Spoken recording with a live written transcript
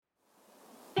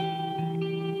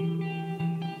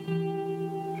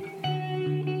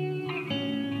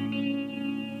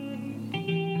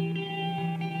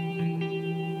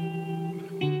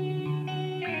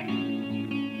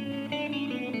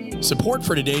Support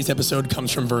for today's episode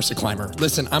comes from VersaClimber.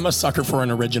 Listen, I'm a sucker for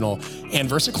an original, and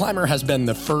VersaClimber has been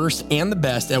the first and the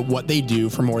best at what they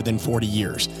do for more than 40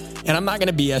 years. And I'm not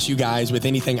going to BS you guys with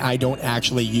anything I don't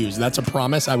actually use. That's a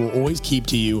promise I will always keep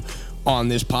to you on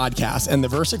this podcast. And the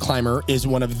VersaClimber is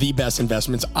one of the best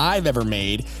investments I've ever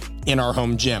made in our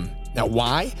home gym. Now,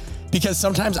 why? Because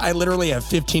sometimes I literally have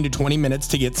 15 to 20 minutes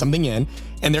to get something in,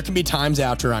 and there can be times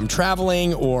after I'm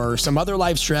traveling or some other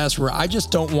life stress where I just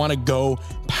don't want to go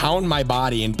pound my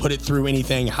body and put it through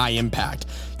anything high impact.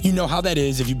 You know how that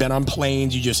is. If you've been on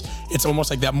planes, it's almost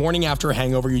like that morning after a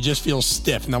hangover, you just feel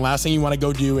stiff. And the last thing you want to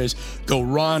go do is go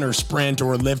run or sprint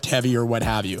or lift heavy or what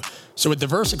have you. So with the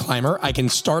VersaClimber, I can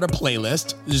start a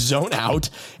playlist, zone out,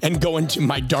 and go into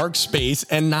my dark space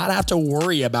and not have to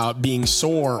worry about being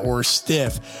sore or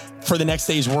stiff for the next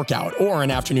day's workout or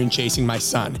an afternoon chasing my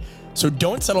son. So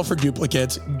don't settle for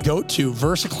duplicates. Go to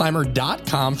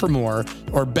VersaClimber.com for more,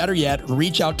 or better yet,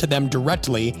 reach out to them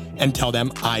directly and tell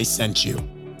them I sent you.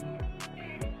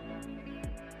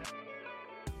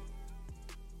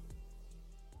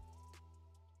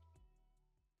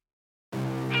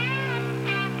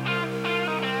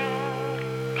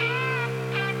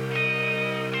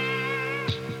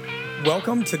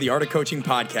 Welcome to the Art of Coaching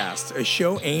Podcast, a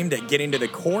show aimed at getting to the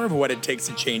core of what it takes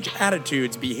to change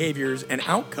attitudes, behaviors, and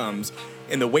outcomes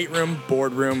in the weight room,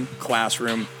 boardroom,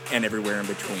 classroom, and everywhere in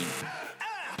between.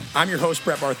 I'm your host,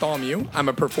 Brett Bartholomew. I'm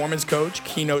a performance coach,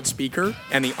 keynote speaker,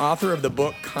 and the author of the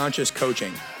book, Conscious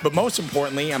Coaching. But most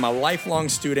importantly, I'm a lifelong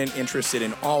student interested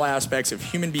in all aspects of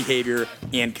human behavior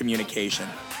and communication.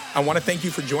 I want to thank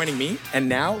you for joining me, and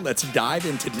now let's dive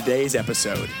into today's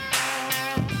episode.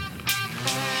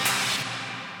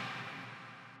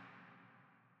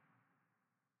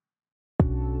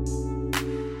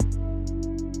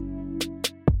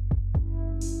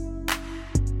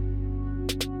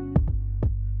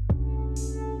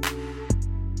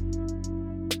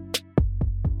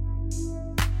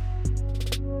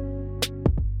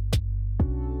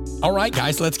 All right,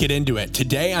 guys, let's get into it.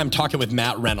 Today, I'm talking with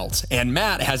Matt Reynolds, and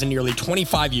Matt has nearly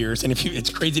 25 years, and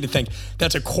it's crazy to think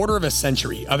that's a quarter of a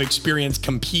century of experience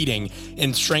competing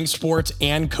in strength sports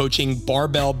and coaching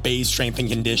barbell-based strength and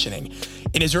conditioning.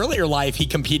 In his earlier life, he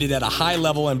competed at a high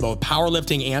level in both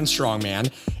powerlifting and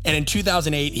strongman, and in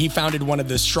 2008, he founded one of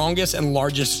the strongest and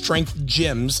largest strength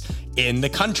gyms in the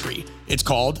country. It's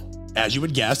called, as you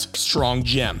would guess, Strong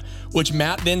Gym, which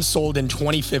Matt then sold in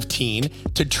 2015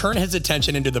 to turn his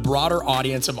attention into the broader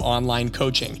audience of online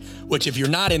coaching, which, if you're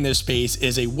not in this space,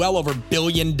 is a well over $1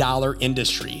 billion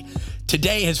industry.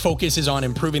 Today, his focus is on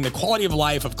improving the quality of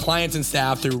life of clients and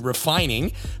staff through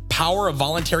refining power of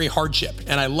voluntary hardship.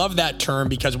 And I love that term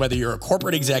because whether you're a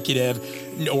corporate executive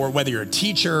or whether you're a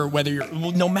teacher,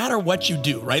 no matter what you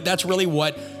do, right? That's really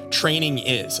what training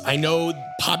is. I know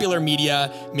popular media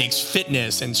makes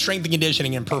fitness and strength and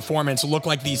conditioning and performance look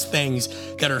like these things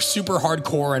that are super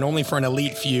hardcore and only for an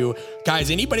elite few.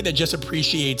 Guys, anybody that just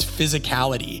appreciates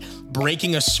physicality,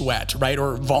 breaking a sweat, right,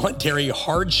 or voluntary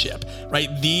hardship, right,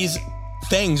 these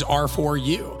things are for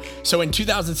you. So in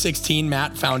 2016,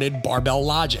 Matt founded Barbell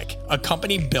Logic, a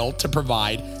company built to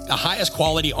provide the highest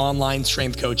quality online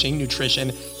strength coaching,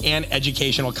 nutrition, and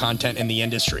educational content in the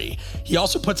industry. He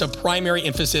also puts a primary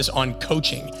emphasis on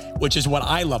coaching, which is what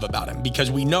I love about him,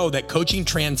 because we know that coaching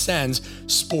transcends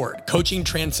sport. Coaching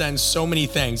transcends so many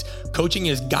things. Coaching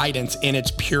is guidance in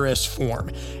its purest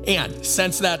form. And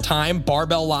since that time,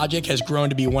 Barbell Logic has grown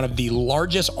to be one of the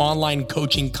largest online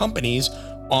coaching companies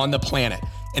on the planet.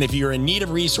 And if you're in need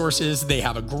of resources, they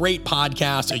have a great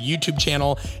podcast, a YouTube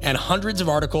channel, and hundreds of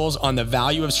articles on the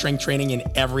value of strength training in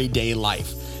everyday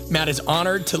life. Matt is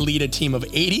honored to lead a team of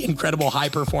 80 incredible,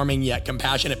 high-performing yet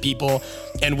compassionate people,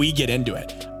 and we get into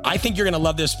it. I think you're going to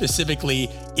love this specifically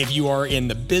if you are in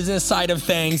the business side of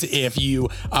things, if you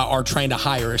are trying to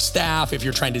hire a staff, if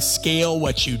you're trying to scale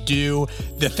what you do.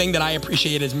 The thing that I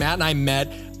appreciate is Matt and I met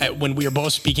when we were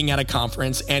both speaking at a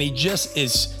conference, and he just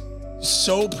is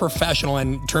so professional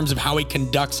in terms of how he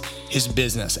conducts his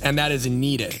business. And that is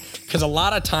needed because a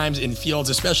lot of times in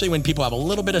fields, especially when people have a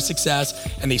little bit of success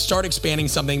and they start expanding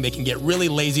something, they can get really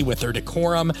lazy with their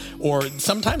decorum, or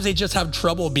sometimes they just have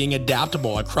trouble being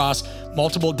adaptable across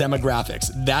multiple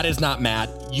demographics. That is not Matt.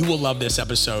 You will love this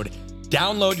episode.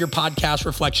 Download your podcast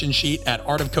reflection sheet at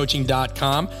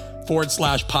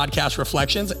artofcoaching.com/podcast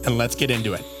reflections, and let's get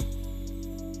into it.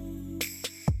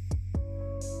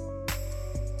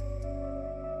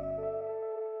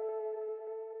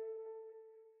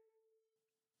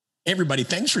 Hey everybody,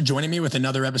 thanks for joining me with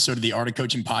another episode of the Art of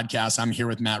Coaching Podcast. I'm here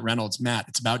with Matt Reynolds. Matt,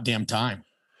 it's about damn time.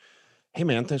 Hey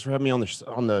man, thanks for having me on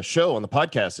the show, on the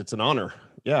podcast. It's an honor.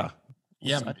 Yeah.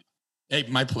 Hey,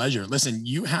 my pleasure. Listen,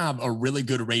 you have a really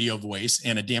good radio voice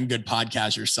and a damn good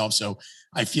podcast yourself. So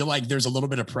I feel like there's a little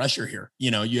bit of pressure here.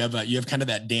 You have kind of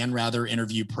that Dan Rather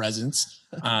interview presence.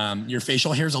 Your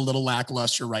facial hair is a little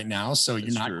lackluster right now, so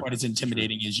you're not quite as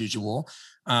intimidating as usual.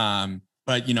 But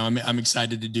I'm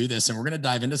excited to do this, and we're going to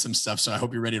dive into some stuff. So I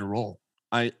hope you're ready to roll.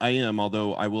 I am,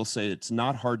 although I will say it's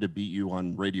not hard to beat you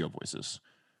on radio voices.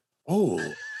 Oh,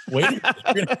 wait!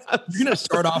 You're gonna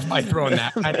start off by throwing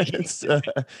that.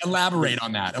 Elaborate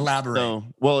on that. Elaborate.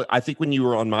 Well, I think when you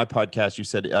were on my podcast, you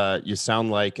said you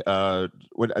sound like a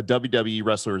WWE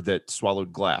wrestler that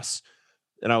swallowed glass,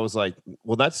 and I was like,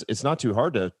 well, it's not too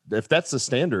hard to. If that's the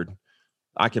standard,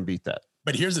 I can beat that.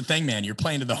 But here's the thing, man. You're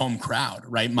playing to the home crowd,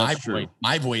 right?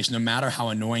 My voice, no matter how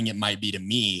annoying it might be to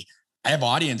me, I have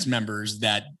audience members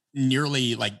that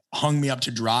nearly like hung me up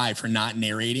to dry for not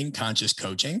narrating conscious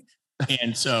coaching.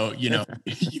 And so, you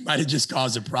might have just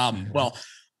caused a problem. Well,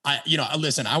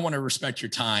 listen, I want to respect your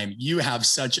time. You have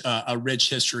such a rich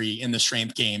history in the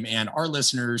strength game, and our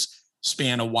listeners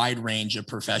span a wide range of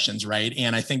professions, right?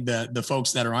 And I think the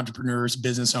folks that are entrepreneurs,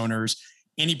 business owners,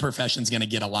 any profession is going to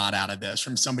get a lot out of this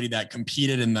from somebody that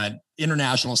competed in the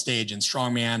international stage in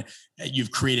strongman. You've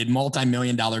created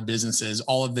multi-million-dollar businesses.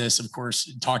 All of this, of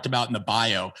course, talked about in the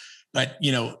bio. But,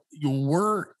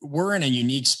 we're in a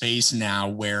unique space now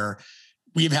where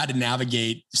we've had to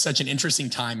navigate such an interesting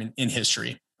time in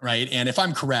history, right? And if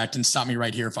I'm correct, and stop me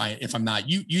right here if I'm not,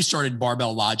 you started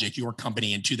Barbell Logic, your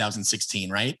company, in 2016,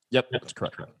 right? Yep, that's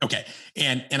correct. Okay.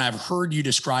 And I've heard you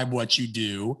describe what you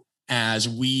do as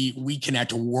we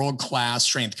connect world-class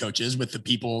strength coaches with the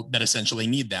people that essentially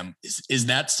need them. Is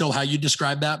that still how you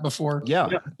described that before? Yeah,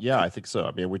 I think so.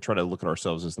 I mean, we try to look at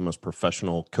ourselves as the most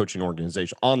professional coaching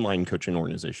organization, online coaching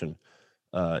organization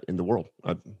in the world.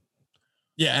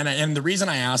 Yeah. And the reason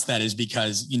I ask that is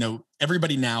because,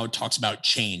 everybody now talks about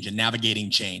change and navigating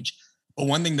change. But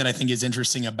one thing that I think is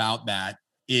interesting about that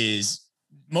is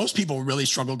most people really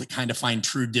struggle to kind of find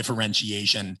true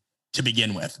differentiation to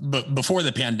begin with, but before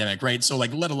the pandemic, right? So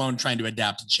let alone trying to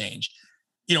adapt to change.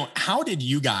 How did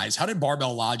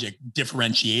Barbell Logic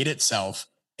differentiate itself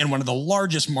in one of the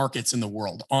largest markets in the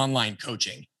world, online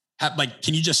coaching?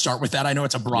 Can you just start with that? I know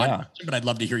it's a broad question, but I'd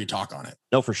love to hear you talk on it.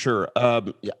 No, for sure.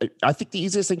 I think the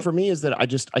easiest thing for me is that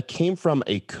I came from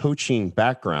a coaching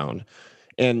background.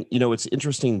 And, it's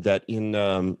interesting that in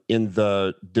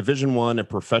the Division I and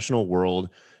professional world,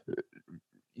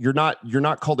 you're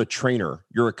not called a trainer,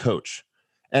 you're a coach.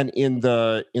 And in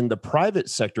the private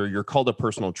sector, you're called a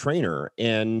personal trainer.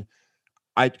 And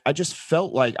I just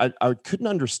felt like I couldn't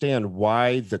understand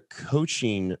why the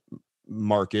coaching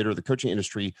market or the coaching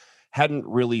industry hadn't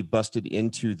really busted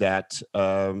into that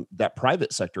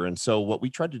private sector. And so what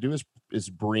we tried to do is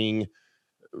bring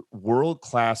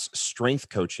world-class strength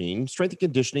coaching, strength and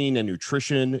conditioning and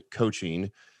nutrition coaching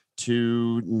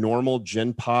to normal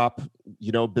gen pop,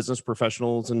 business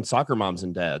professionals and soccer moms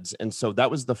and dads. And so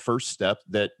that was the first step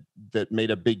that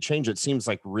made a big change. It seems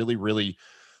like really, really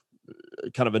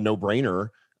kind of a no-brainer.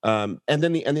 And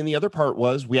then the other part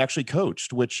was we actually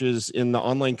coached, which is in the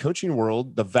online coaching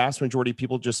world, the vast majority of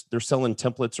people they're selling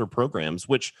templates or programs,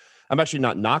 which I'm actually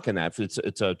not knocking that. If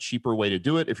it's a cheaper way to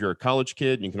do it. If you're a college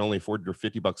kid and you can only afford your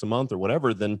 $50 a month or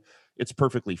whatever, then it's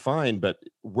perfectly fine. But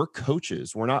we're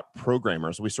coaches. We're not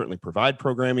programmers. We certainly provide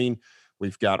programming.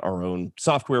 We've got our own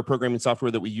programming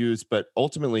software that we use. But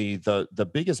ultimately, the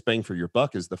biggest bang for your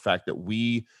buck is the fact that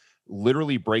we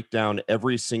literally break down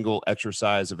every single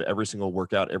exercise of every single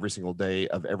workout, every single day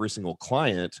of every single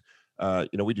client.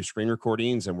 We do screen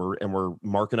recordings and we're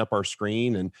marking up our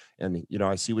screen and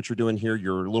I see what you're doing here.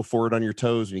 You're a little forward on your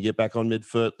toes when you get back on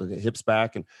midfoot, the hips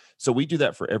back. And so we do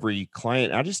that for every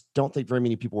client. I just don't think very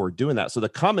many people were doing that. So the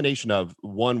combination of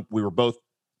one, we were both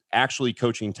actually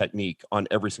coaching technique on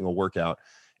every single workout.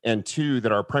 And two,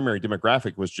 that our primary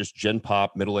demographic was just gen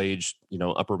pop, middle-aged,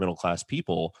 upper middle class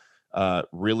people.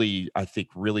 Really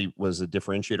was a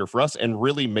differentiator for us and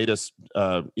really made us,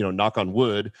 knock on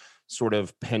wood, sort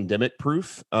of pandemic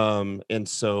proof. And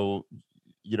so,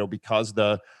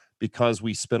 because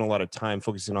we spent a lot of time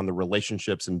focusing on the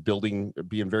relationships and being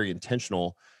very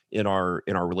intentional in our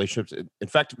relationships, in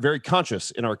fact, very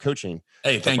conscious in our coaching.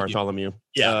 Hey, thank Bartholomew.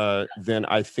 You. Yeah. Then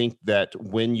I think that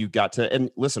when you got to, and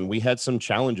listen, we had some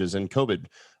challenges in COVID.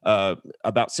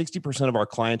 About 60% of our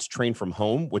clients train from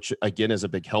home, which again is a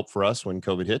big help for us when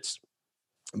COVID hits.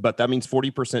 But that means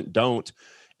 40% don't.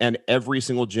 And every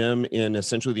single gym in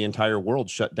essentially the entire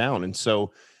world shut down. And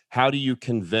so how do you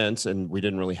convince, and we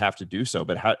didn't really have to do so,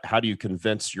 but how do you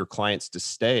convince your clients to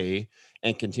stay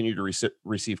and continue to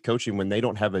receive coaching when they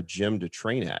don't have a gym to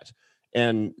train at?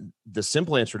 And the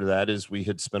simple answer to that is we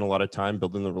had spent a lot of time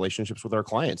building the relationships with our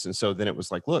clients. And so then it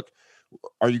was like, look,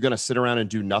 are you going to sit around and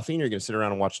do nothing? Are you going to sit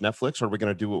around and watch Netflix? Or are we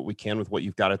going to do what we can with what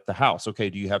you've got at the house? Okay.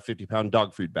 Do you have 50-pound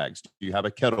dog food bags? Do you have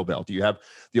a kettlebell? Do you have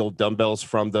the old dumbbells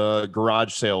from the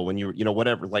garage sale when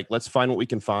whatever, like, let's find what we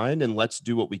can find and let's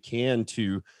do what we can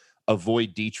to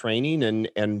avoid detraining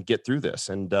and get through this.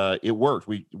 And it worked.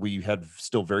 We had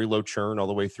still very low churn all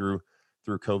the way through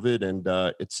COVID.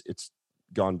 And it's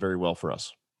gone very well for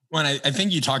us. Well, I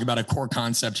think you talk about a core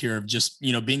concept here of just,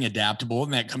 being adaptable,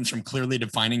 and that comes from clearly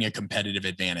defining a competitive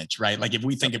advantage, right? Like if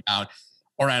we think about,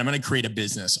 all right, I'm going to create a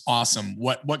business. Awesome.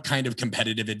 What kind of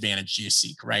competitive advantage do you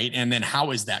seek, right? And then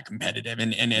how is that competitive?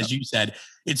 And as you said,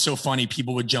 it's so funny.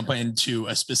 People would jump into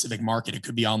a specific market. It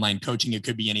could be online coaching. It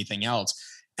could be anything else.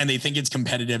 And they think it's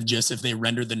competitive just if they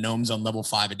render the gnomes on level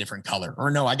 5 a different color,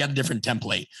 or no, I got a different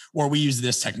template, or we use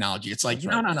this technology. It's like,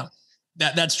 no.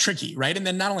 That's tricky, right? And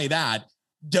then not only that,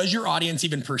 does your audience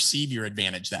even perceive your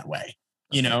advantage that way?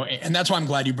 And that's why I'm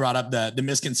glad you brought up the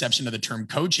misconception of the term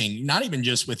coaching, not even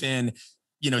just within,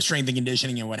 strength and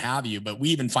conditioning and what have you, but we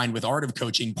even find with art of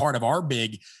coaching, part of our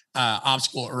big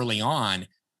obstacle early on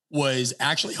was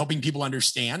actually helping people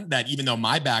understand that even though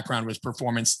my background was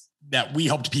performance, that we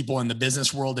helped people in the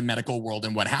business world and medical world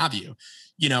and what have you,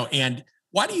 and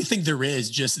why do you think there is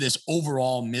just this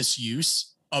overall misuse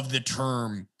of the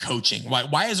term coaching?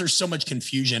 Why is there so much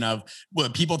confusion of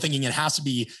people thinking it has to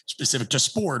be specific to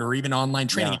sport or even online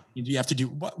training? Yeah. You have to do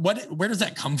where does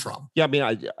that come from? Yeah. I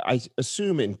mean, I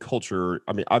assume in culture,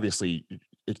 I mean, obviously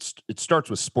it starts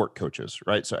with sport coaches,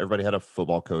 right? So everybody had a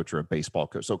football coach or a baseball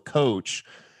coach. So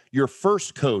your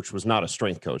first coach was not a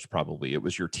strength coach. Probably it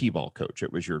was your T-ball coach.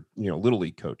 It was your, little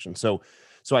league coach. And so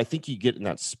I think you get in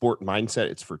that sport mindset.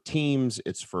 It's for teams.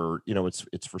 It's for,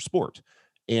 it's for sport.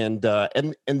 And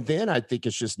then I think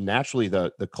it's just naturally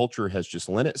the culture has just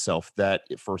lent itself that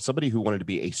for somebody who wanted to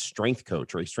be a strength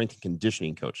coach or a strength and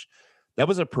conditioning coach, that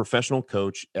was a professional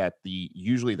coach at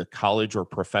usually the college or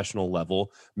professional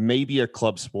level, maybe a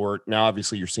club sport. Now,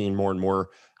 obviously, you're seeing more and more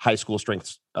high school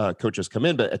strength coaches come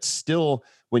in, but it's still,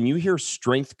 when you hear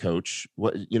strength coach,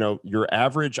 your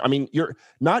average, I mean, you're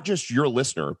not just your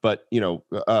listener, but,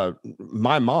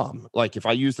 my mom, like if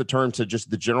I use the term to just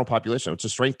the general population, it's a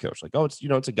strength coach. Like, oh,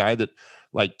 it's a guy that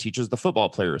like teaches the football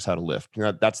players how to lift.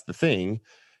 That's the thing.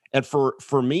 And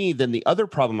for me, then the other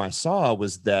problem I saw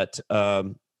was that,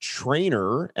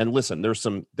 trainer, and listen,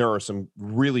 there are some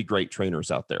really great trainers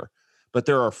out there, but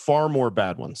there are far more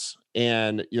bad ones.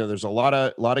 And there's a lot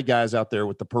of guys out there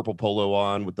with the purple polo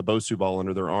on, with the Bosu ball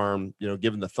under their arm,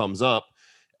 giving the thumbs up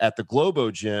at the Globo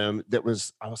gym. I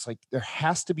was like, there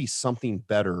has to be something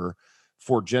better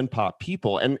for Gen Pop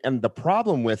people. And the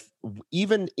problem with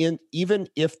even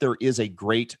if there is a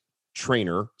great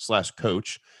trainer /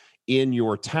 coach in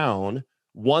your town,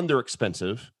 one, they're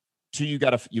expensive. Two, you've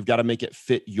got to make it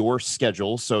fit your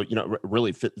schedule. So,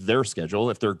 really fit their schedule.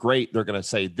 If they're great, they're going to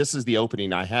say, this is the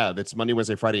opening I have. It's Monday,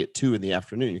 Wednesday, Friday at 2 in the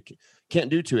afternoon. You can't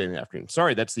do 2 in the afternoon.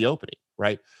 Sorry, that's the opening,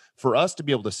 right? For us to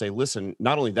be able to say, listen,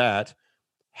 not only that,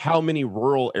 how many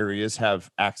rural areas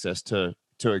have access to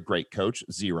a great coach?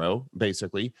 0,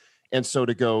 basically. And so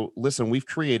to go, listen, we've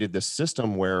created this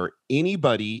system where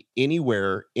anybody,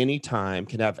 anywhere, anytime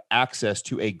can have access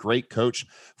to a great coach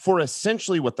for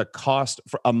essentially what the cost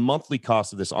for a monthly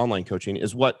cost of this online coaching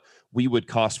is what we would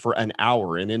cost for an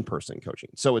hour in person coaching.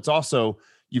 So it's also,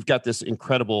 you've got this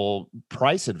incredible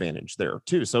price advantage there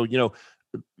too. So,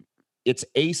 it's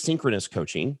asynchronous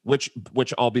coaching, which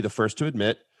I'll be the first to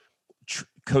admit,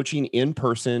 coaching in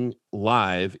person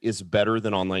live is better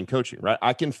than online coaching, right?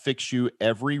 I can fix you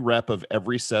every rep of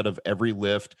every set of every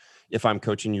lift if I'm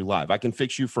coaching you live. I can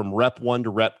fix you from rep 1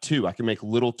 to rep 2. I can make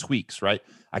little tweaks, right?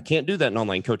 I can't do that in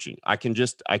online coaching. I can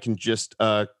just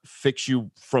fix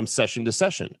you from session to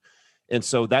session. And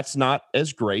so that's not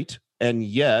as great. And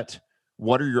yet,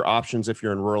 what are your options if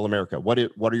you're in rural America? What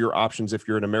are your options if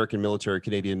you're an American military,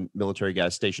 Canadian military guy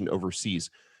stationed overseas?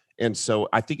 And so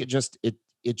I think it just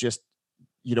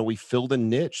we filled a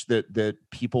niche that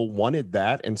people wanted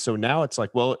that. And so now it's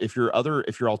like, well, if your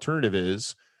alternative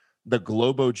is the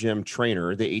Globo Gym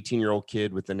trainer, the 18-year-old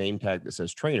kid with the name tag that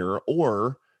says trainer,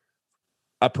 or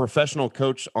a professional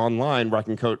coach online where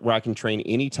I can train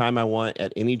anytime I want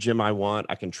at any gym I want.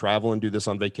 I can travel and do this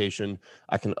on vacation.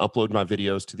 I can upload my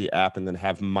videos to the app and then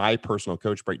have my personal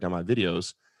coach break down my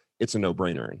videos. It's a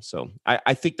no-brainer. And so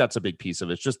I think that's a big piece of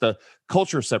it. It's just the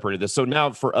culture separated this. So now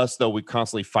for us, though, we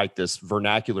constantly fight this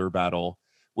vernacular battle,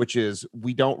 which is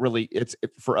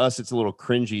for us, it's a little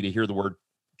cringy to hear the word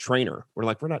trainer. We're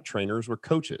like, we're not trainers, we're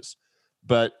coaches.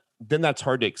 But then that's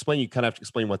hard to explain. You kind of have to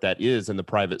explain what that is in the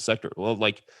private sector. Well,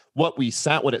 like what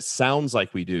it sounds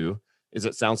like we do is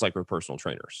it sounds like we're personal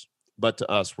trainers, but to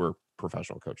us, we're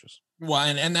professional coaches. Well,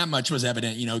 and that much was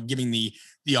evident, giving the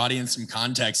audience some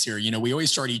context here. We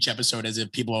always start each episode as if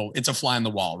it's a fly on the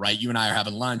wall, right? You and I are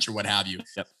having lunch or what have you.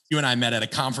 Yep. You and I met at a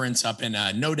conference up in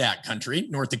Nodak country,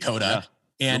 North Dakota.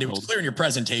 Yeah. And it was clear in your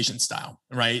presentation style,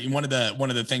 right? And one of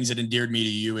the things that endeared me to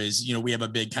you is, we have a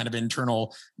big kind of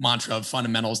internal mantra of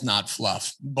fundamentals, not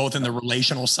fluff, both in the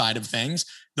relational side of things,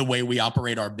 the way we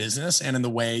operate our business, and in the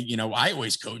way, I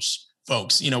always coach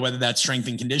folks, whether that's strength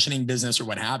and conditioning business or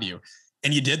what have you.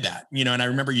 And you did that, and I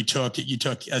remember you took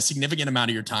a significant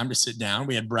amount of your time to sit down.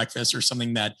 We had breakfast or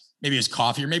something, that maybe it was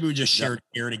coffee, or maybe we just shared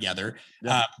air together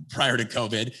prior to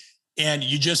COVID. And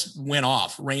you just went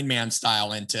off Rain Man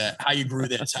style into how you grew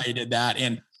this, how you did that.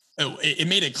 And it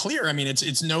made it clear. I mean,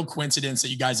 it's no coincidence that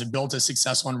you guys have built a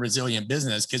successful and resilient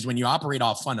business, because when you operate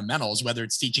off fundamentals, whether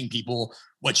it's teaching people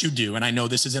what you do, and I know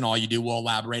this isn't all you do, we'll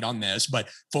elaborate on this, but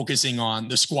focusing on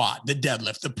the squat, the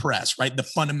deadlift, the press, right? The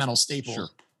fundamental staples. Sure.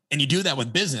 And you do that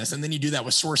with business, and then you do that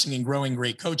with sourcing and growing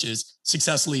great coaches.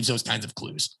 Success leaves those kinds of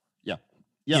clues. Yeah.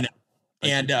 Yeah.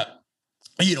 And,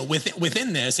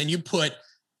 within this, and you put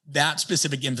that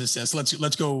specific emphasis,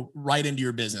 let's go right into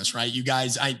your business, right? You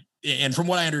guys, and from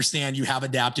what I understand, you have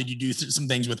adapted, you do some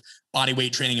things with body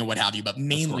weight training and what have you, but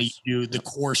mainly you do the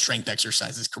core strength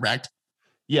exercises, correct?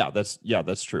 Yeah,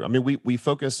 that's true. I mean, we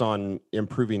focus on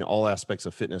improving all aspects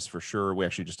of fitness for sure. We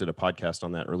actually just did a podcast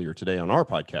on that earlier today on our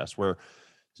podcast, where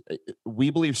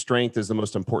we believe strength is the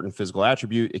most important physical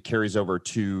attribute. It carries over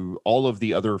to all of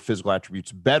the other physical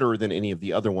attributes better than any of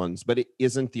the other ones, but it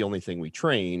isn't the only thing we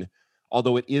train,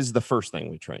 although it is the first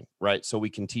thing we train, right? So we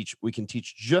can teach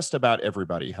just about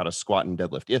everybody how to squat and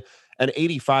deadlift.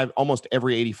 Almost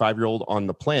every 85-year-old on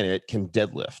the planet can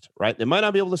deadlift, right? They might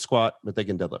not be able to squat, but they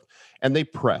can deadlift. And they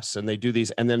press and they do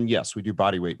these. And then, yes, we do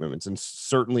body weight movements. And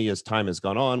certainly as time has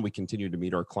gone on, we continue to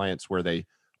meet our clients where they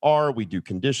are. We do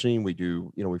conditioning. We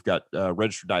do, we've got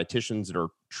registered dietitians that are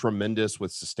tremendous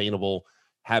with sustainable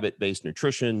habit-based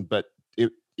nutrition, but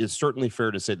it is certainly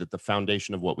fair to say that the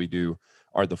foundation of what we do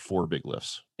are the 4 big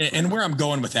lifts. And where I'm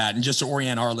going with that, and just to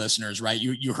orient our listeners, right?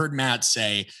 You heard Matt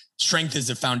say strength is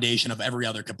the foundation of every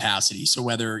other capacity. So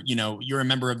whether, you're a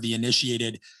member of the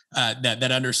initiated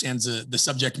that understands the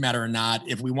subject matter or not,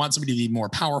 if we want somebody to be more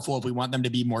powerful, if we want them to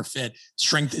be more fit,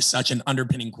 strength is such an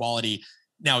underpinning quality.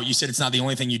 Now, you said it's not the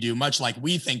only thing you do, much like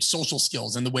we think social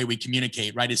skills and the way we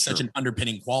communicate, right, is such an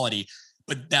underpinning quality.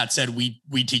 But that said, we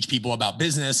teach people about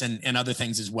business and other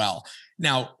things as well.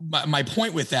 Now, my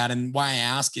point with that, and why I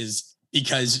ask, is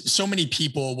because so many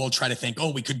people will try to think,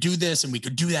 oh, we could do this and we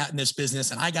could do that in this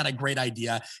business, and I got a great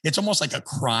idea. It's almost like a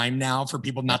crime now for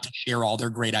people not to share all their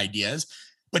great ideas.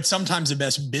 But sometimes the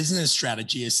best business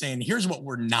strategy is saying, here's what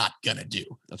we're not going to do.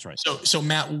 That's right. So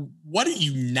Matt, what do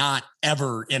you not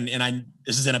ever,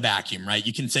 this is in a vacuum, right?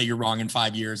 You can say you're wrong in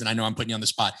 5 years, and I know I'm putting you on the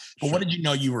spot, but what did you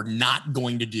know you were not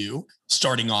going to do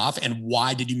starting off, and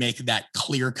why did you make that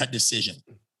clear-cut decision?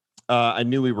 I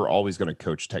knew we were always going to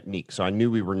coach technique. So I knew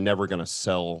we were never going to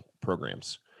sell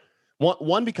programs.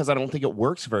 One, because I don't think it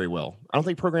works very well. I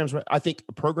think programs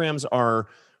are,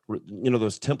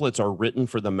 those templates are written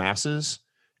for the masses.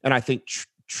 And I think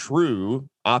true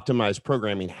optimized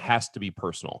programming has to be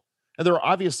personal. And there are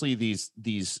obviously these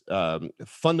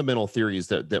fundamental theories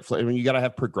that you got to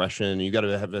have progression, you got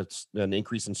to have an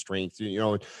increase in strength.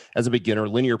 As a beginner,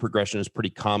 linear progression is pretty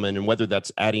common, and whether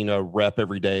that's adding a rep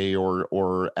every day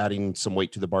or adding some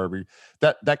weight to the bar,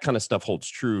 that kind of stuff holds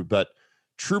true. But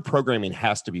true programming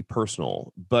has to be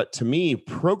personal. But to me,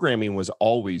 programming was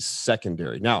always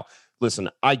secondary. Now, listen,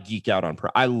 I geek out on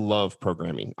I love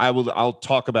programming. I'll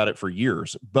talk about it for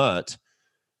years, but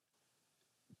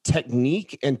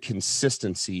technique and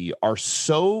consistency are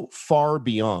so far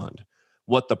beyond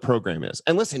what the program is.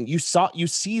 And listen, you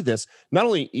see this, not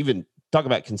only even talk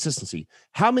about consistency.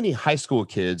 How many high school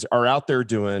kids are out there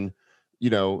doing,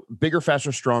 bigger,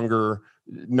 faster, stronger,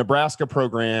 Nebraska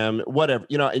program, whatever,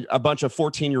 a bunch of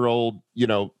 14-year-old,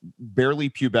 barely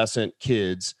pubescent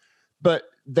kids, but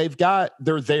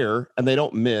they're there and they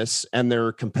don't miss, and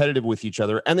they're competitive with each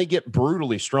other, and they get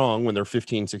brutally strong when they're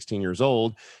 15, 16 years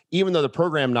old, even though the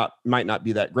program might not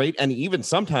be that great. And even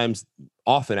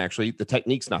often actually, the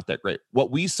technique's not that great. What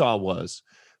we saw was,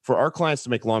 for our clients to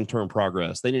make long-term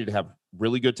progress, they needed to have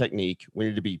really good technique. We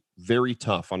needed to be very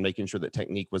tough on making sure that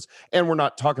technique was, and we're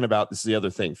not talking about, this is the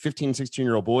other thing, 15,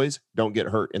 16-year-old boys don't get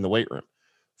hurt in the weight room.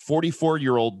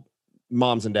 44-year-old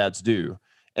moms and dads do.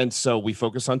 And so we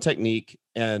focus on technique.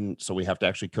 And so we have to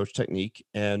actually coach technique,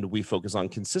 and we focus on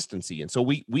consistency. And so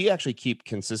we actually keep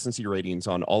consistency ratings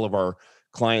on all of our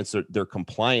clients, their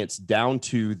compliance down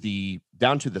to the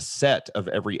set of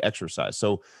every exercise.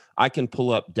 So I can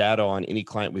pull up data on any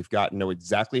client we've got and know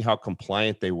exactly how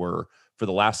compliant they were for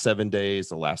the last 7 days,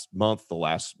 the last month, the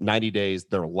last 90 days,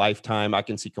 their lifetime. I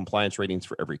can see compliance ratings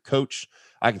for every coach.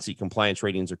 I can see compliance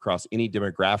ratings across any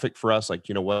demographic for us. Like,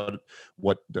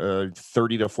 what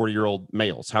 30 to 40-year-old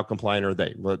males, how compliant are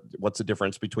they? What's the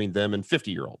difference between them and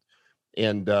 50-year-old?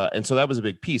 And so that was a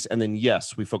big piece. And then,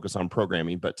 yes, we focus on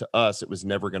programming, but to us, it was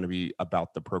never going to be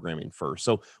about the programming first.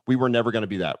 So we were never going to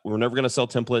be that. We were never going to sell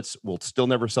templates. We'll still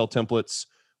never sell templates.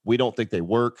 We don't think they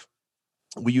work.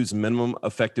 We use minimum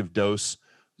effective dose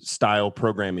style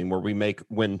programming where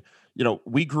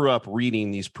we grew up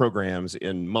reading these programs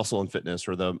in Muscle and Fitness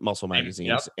or the Muscle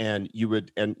magazines, and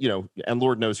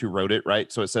Lord knows who wrote it,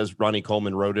 right? So it says Ronnie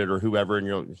Coleman wrote it or whoever,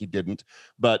 and he didn't,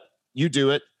 but you do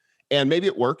it. And maybe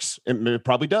it works, and it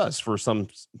probably does for some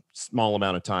small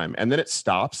amount of time. And then it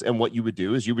stops. And what you would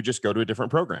do is you would just go to a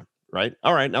different program, right?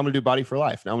 All right, now I'm going to do Body for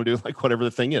Life. Now I'm going to do like whatever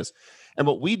the thing is. And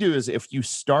what we do is if you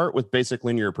start with basic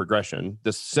linear progression,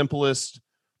 the simplest,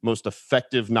 most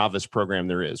effective novice program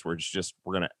there is, we're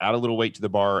going to add a little weight to the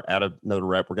bar, add another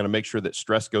rep. We're going to make sure that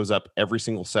stress goes up every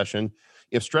single session.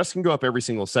 If stress can go up every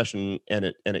single session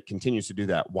and it continues to do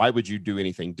that, why would you do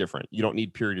anything different? You don't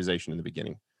need periodization in the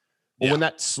beginning. Well, when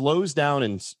that slows down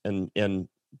and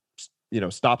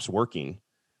stops working,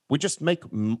 we just make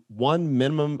one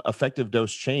minimum effective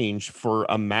dose change for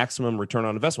a maximum return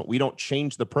on investment. We don't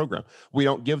change the program. We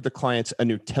don't give the clients a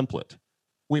new template.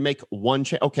 We make one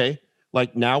change. Okay,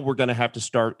 like now we're going to have to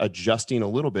start adjusting a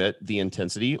little bit the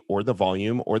intensity or the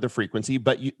volume or the frequency,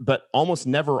 but almost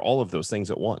never all of those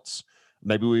things at once.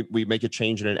 Maybe we make a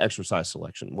change in an exercise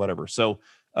selection, whatever. So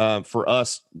for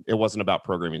us, it wasn't about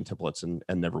programming templates and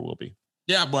never will be.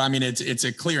 Yeah, well, I mean, it's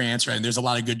a clear answer, and there's a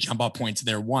lot of good jump off points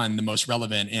there. One, the most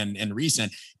relevant and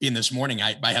recent being this morning,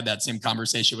 I had that same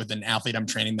conversation with an athlete I'm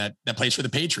training that plays for the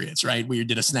Patriots, right? We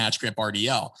did a snatch grip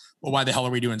RDL. Well, why the hell are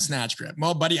we doing snatch grip?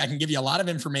 Well, buddy, I can give you a lot of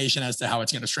information as to how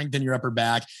it's going to strengthen your upper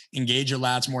back, engage your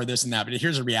lats more, this and that. But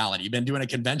here's the reality. You've been doing a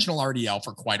conventional RDL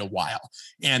for quite a while,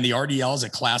 and the RDL is a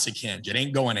classic hinge. It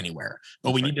ain't going anywhere,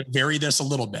 but we need to vary this a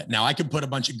little bit. Now, I could put a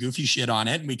bunch of goofy shit on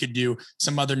it, and we could do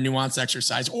some other nuanced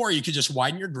exercise, or you could just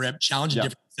widen your grip, challenge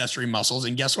different accessory muscles.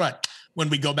 And guess what? When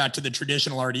we go back to the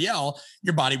traditional RDL,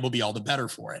 your body will be all the better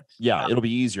for it. Yeah, it'll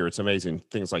be easier. It's amazing.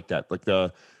 Things like that. Like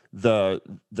the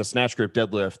snatch grip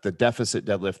deadlift, the deficit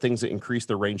deadlift, things that increase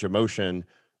the range of motion,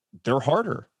 they're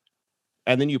harder.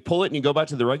 And then you pull it and you go back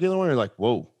to the regular one, and you're like,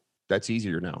 whoa, that's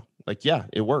easier now. Like, yeah,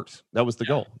 it works. That was the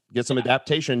goal. Get some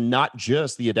adaptation, not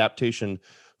just the adaptation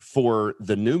for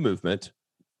the new movement,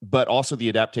 but also the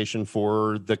adaptation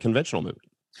for the conventional movement.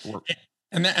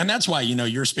 And that's why,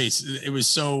 your space, it was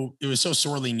so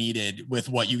sorely needed with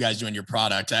what you guys do in your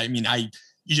product. I mean,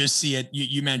 you just see it.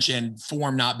 You mentioned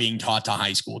form not being taught to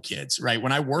high school kids, right?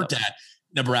 When I worked at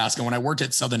Nebraska, when I worked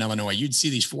at Southern Illinois, you'd see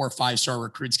these 4 or 5-star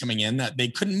recruits coming in that they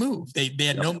couldn't move. They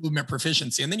had no movement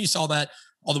proficiency. And then you saw that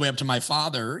all the way up to my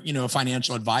father, a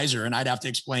financial advisor, and I'd have to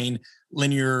explain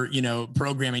linear,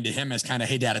 programming to him as kind of,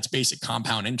 hey, dad, it's basic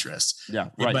compound interest. Yeah.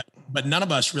 Right. But none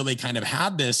of us really kind of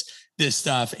had this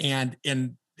stuff. And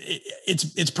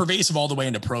it's pervasive all the way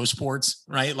into pro sports,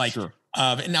 right? Like, sure.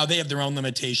 And now they have their own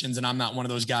limitations, and I'm not one of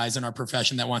those guys in our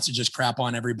profession that wants to just crap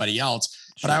on everybody else.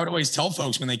 Sure. But I would always tell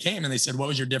folks when they came and they said, what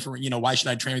was your different, why should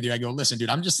I train with you? I go, listen, dude,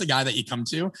 I'm just the guy that you come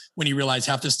to when you realize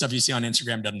half the stuff you see on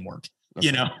Instagram doesn't work,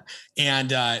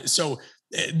 And so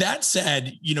that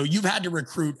said, you've had to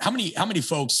recruit how many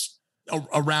folks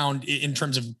around in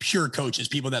terms of pure coaches,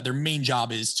 people that their main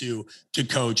job is to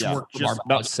coach, work just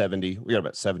about 70. We got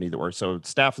about 70 that work. So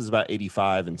staff is about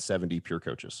 85 and 70 pure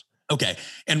coaches. Okay.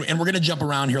 And we're going to jump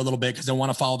around here a little bit because I want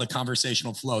to follow the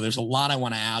conversational flow. There's a lot I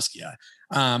want to ask you.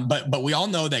 But we all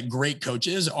know that great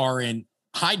coaches are in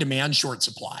high demand, short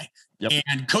supply. Yep.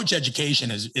 And coach education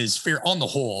is fair on the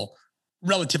whole,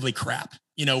 relatively crap.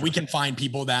 We can find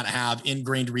people that have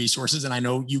ingrained resources, and I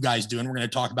know you guys do, and we're going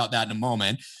to talk about that in a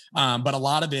moment. But a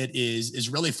lot of it is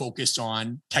really focused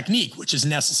on technique, which is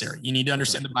necessary. You need to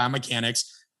understand the biomechanics.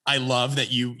 I love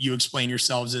that you explain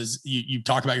yourselves as you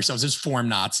talk about yourselves as form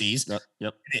Nazis.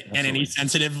 Yep. And any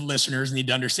sensitive listeners need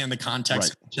to understand the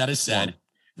context that is said.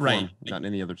 Right. Not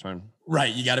any other time.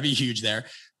 Right. You got to be huge there.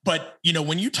 But,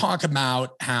 when you talk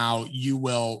about how you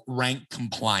will rank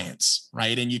compliance,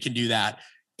 right? And you can do that.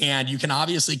 And you can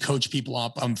obviously coach people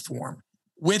up on form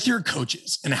with your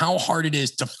coaches and how hard it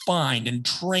is to find and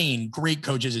train great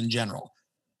coaches in general.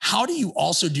 How do you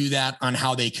also do that on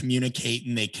how they communicate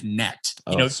and they connect?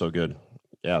 That's so good.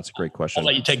 Yeah, it's a great question. I'll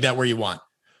let you take that where you want.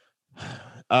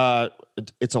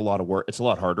 It's a lot of work. It's a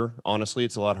lot harder. Honestly,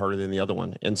 it's a lot harder than the other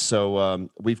one. And so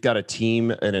we've got a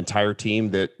team, an entire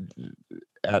team that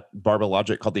at Barbell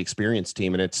Logic called the Experience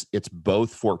Team, and it's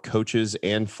both for coaches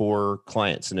and for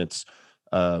clients. And it's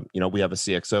we have a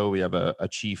CXO, we have a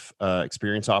chief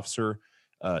experience officer,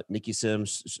 Nikki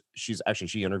Sims.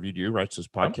 She interviewed you, right? So it's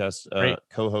podcast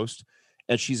co-host,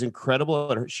 and she's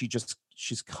incredible at her.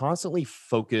 She's constantly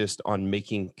focused on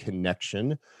making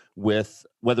connection with,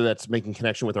 whether that's making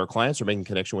connection with our clients or making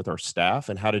connection with our staff,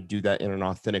 and how to do that in an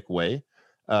authentic way.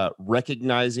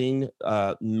 Recognizing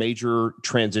major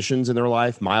transitions in their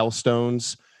life,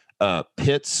 milestones,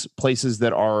 pits, places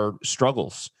that are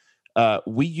struggles.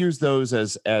 We use those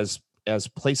as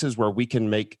places where we can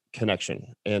make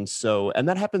connection, and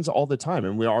that happens all the time.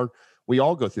 And we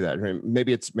all go through that.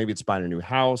 Maybe it's buying a new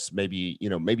house. Maybe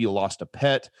you lost a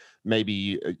pet.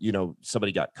 Maybe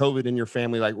somebody got COVID in your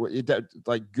family.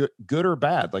 Like good or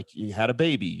bad. Like you had a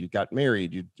baby, you got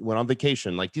married, you went on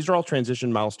vacation. Like these are all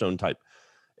transition milestone type.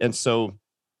 And so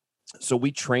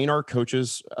we train our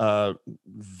coaches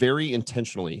very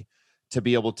intentionally to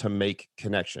be able to make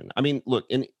connection. I mean, look,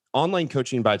 in online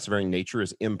coaching by its very nature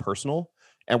is impersonal,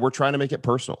 and we're trying to make it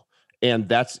personal. And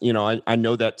that's, I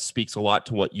know that speaks a lot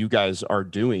to what you guys are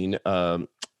doing.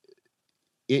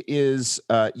 It is,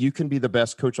 you can be the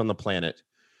best coach on the planet,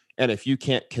 and if you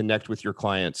can't connect with your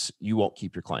clients, you won't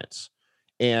keep your clients.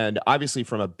 And obviously,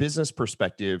 from a business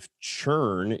perspective,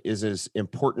 churn is as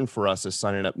important for us as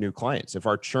signing up new clients. If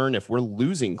we're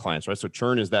losing clients, right? So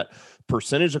churn is that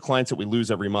percentage of clients that we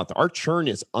lose every month. Our churn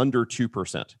is under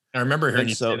 2%. I remember hearing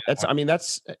you say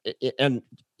that. And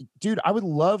dude, I would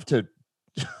love to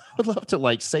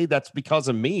like say that's because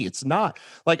of me. It's not.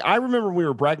 Like, I remember we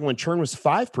were bragging when churn was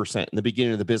 5% in the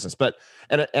beginning of the business, but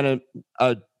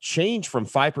a change from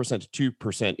 5% to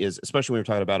 2% is, especially when you're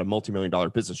talking about a multi-million-dollar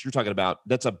business, you're talking about,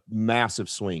 that's a massive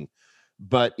swing.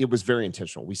 But it was very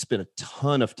intentional. We spent a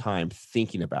ton of time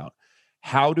thinking about,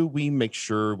 how do we make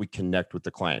sure we connect with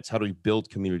the clients? How do we build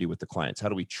community with the clients? How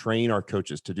do we train our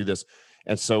coaches to do this?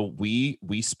 And so we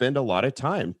spend a lot of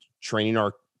time training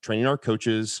our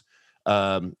coaches.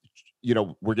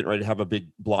 We're getting ready to have a big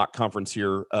block conference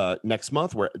here next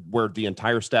month where the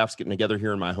entire staff's getting together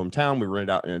here in my hometown. We rented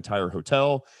out an entire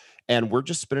hotel, and we're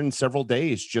just spending several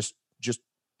days just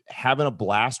having a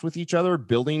blast with each other,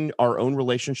 building our own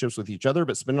relationships with each other,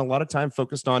 but spending a lot of time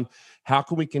focused on how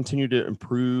can we continue to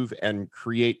improve and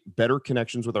create better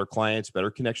connections with our clients,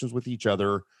 better connections with each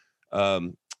other.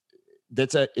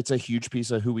 It's a huge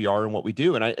piece of who we are and what we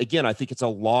do. And I think it's a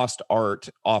lost art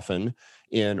often.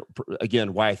 And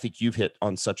again, why I think you've hit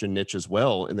on such a niche as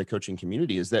well in the coaching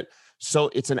community is that, so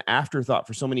it's an afterthought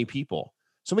for so many people.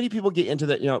 So many people get into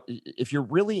that. If you're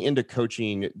really into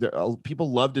coaching,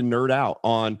 people love to nerd out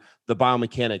on the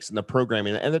biomechanics and the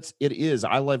programming. And it is,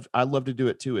 I love to do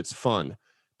it too. It's fun.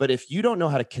 But if you don't know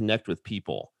how to connect with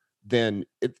people, then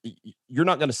you're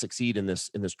not going to succeed in this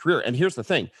career. And here's the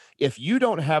thing: if you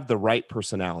don't have the right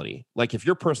personality, like if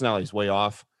your personality is way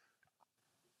off,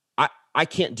 I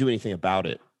can't do anything about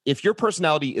it. If your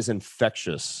personality is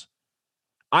infectious,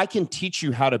 I can teach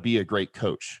you how to be a great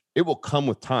coach. It will come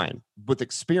with time, with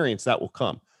experience that will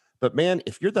come. But man,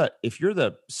 if you're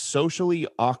the socially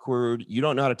awkward, you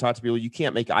don't know how to talk to people, you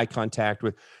can't make eye contact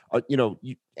with,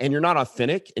 and you're not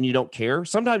authentic and you don't care.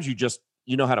 Sometimes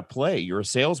you know how to play. You're a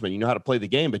salesman. You know how to play the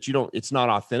game, but it's not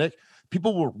authentic.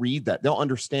 People will read that. They'll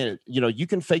understand it. You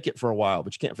can fake it for a while,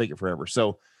 but you can't fake it forever.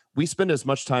 So we spend as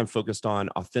much time focused on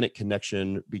authentic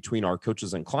connection between our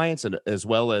coaches and clients, and as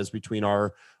well as between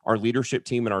our leadership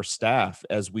team and our staff,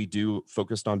 as we do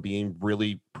focused on being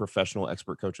really professional,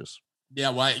 expert coaches. Yeah,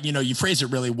 well, you phrased it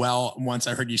really well. Once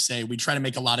I heard you say, we try to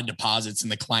make a lot of deposits in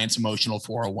the client's emotional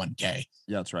 401k.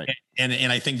 Yeah, that's right. And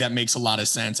I think that makes a lot of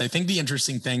sense. I think the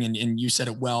interesting thing, and you said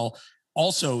it well,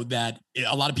 also, that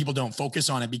a lot of people don't focus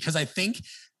on it because I think,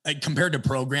 compared to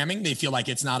programming, they feel like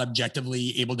it's not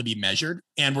objectively able to be measured.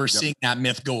 And we're seeing that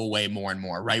myth go away more and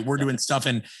more, right? We're doing stuff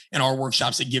in our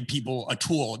workshops that give people a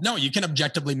tool. No, you can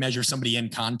objectively measure somebody in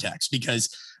context, because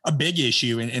a big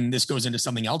issue, and this goes into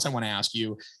something else I want to ask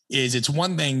you, is it's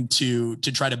one thing to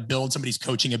try to build somebody's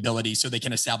coaching ability so they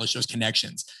can establish those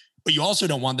connections. But you also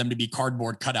don't want them to be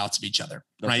cardboard cutouts of each other,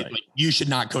 right? Like, you should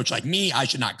not coach like me. I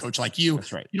should not coach like you.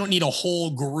 That's right. You don't need a whole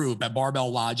group at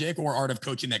Barbell Logic or Art of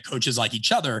Coaching that coaches like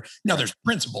each other. No, there's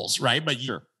principles, right? But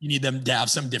you need them to have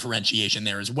some differentiation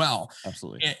there as well.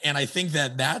 Absolutely. And I think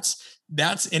that's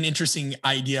an interesting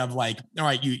idea of like, all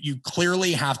right, you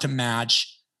clearly have to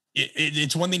match.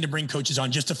 It's one thing to bring coaches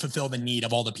on just to fulfill the need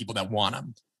of all the people that want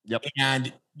them. Yep.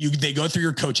 And they go through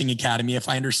your coaching academy. If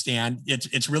I understand,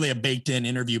 it's really a baked in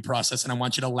interview process, and I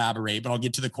want you to elaborate, but I'll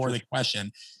get to the core of the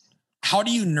question. How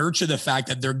do you nurture the fact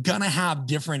that they're going to have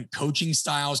different coaching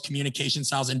styles, communication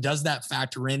styles, and does that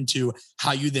factor into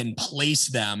how you then place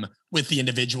them with the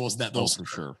individuals that they'll for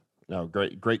sure. No,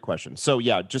 great question. So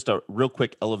yeah, just a real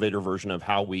quick elevator version of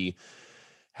how we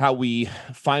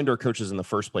find our coaches in the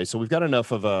first place. So we've got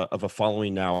enough of a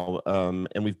following now,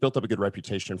 and we've built up a good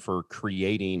reputation for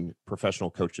creating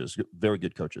professional coaches, very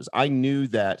good coaches. I knew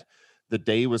that the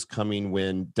day was coming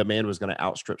when demand was going to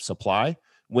outstrip supply.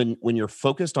 When you're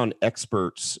focused on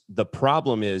experts, the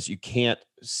problem is you can't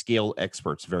scale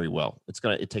experts very well.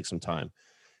 It takes some time.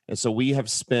 And so we have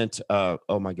spent, an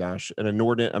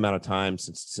inordinate amount of time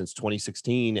since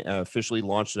 2016, officially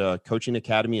launched a coaching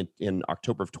academy in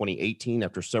October of 2018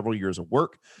 after several years of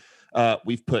work.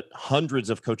 We've put hundreds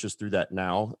of coaches through that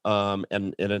now,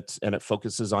 and it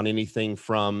focuses on anything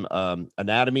from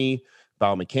anatomy,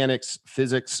 biomechanics,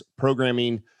 physics,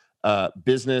 programming,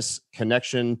 business,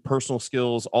 connection, personal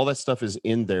skills. All that stuff is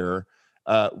in there.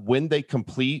 When they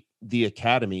complete the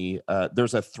academy,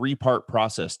 there's a 3-part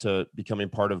process to becoming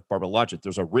part of Barbell Logic.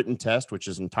 There's a written test, which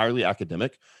is entirely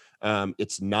academic.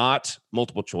 It's not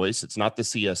multiple choice. It's not the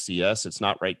CSCS. It's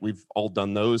not right. We've all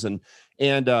done those. And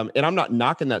I'm not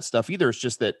knocking that stuff either. It's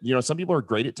just that, some people are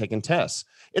great at taking tests.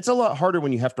 It's a lot harder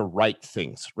when you have to write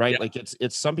things, right? Yeah. Like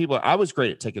it's some people, I was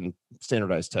great at taking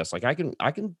standardized tests. Like I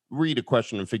can read a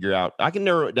question and figure out, I can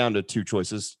narrow it down to 2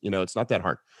 choices. It's not that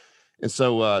hard. And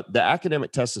so the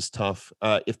academic test is tough.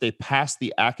 If they pass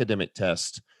the academic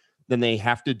test, then they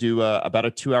have to do about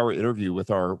a 2-hour interview with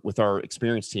our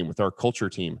experience team, with our culture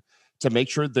team, to make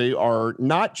sure they are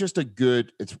not just a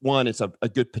good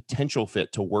potential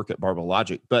fit to work at Barbell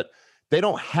Logic, but they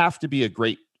don't have to be a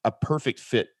perfect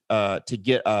fit to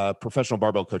get a professional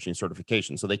barbell coaching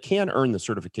certification. So they can earn the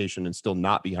certification and still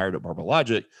not be hired at Barbell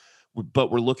Logic.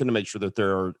 But we're looking to make sure that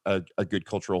they're a good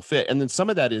cultural fit. And then some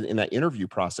of that in that interview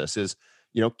process is,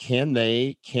 can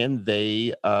they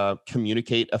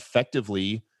communicate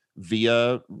effectively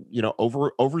via,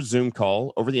 over Zoom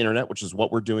call, over the internet, which is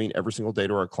what we're doing every single day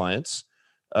to our clients.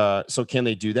 So can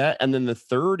they do that? And then the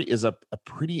third is a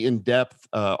pretty in-depth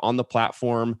on the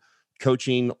platform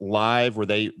coaching live, where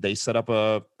they set up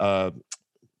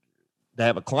they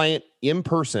have a client in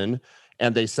person,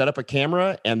 and they set up a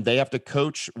camera, and they have to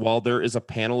coach while there is a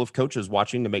panel of coaches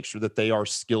watching to make sure that they are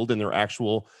skilled in their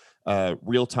actual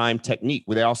real-time technique.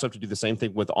 They also have to do the same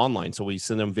thing with online. So we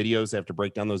send them videos. They have to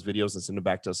break down those videos and send them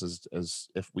back to us as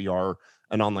if we are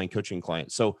an online coaching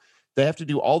client. So they have to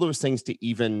do all those things to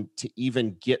even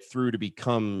get through to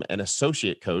become an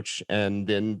associate coach. And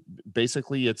then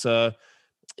basically it's a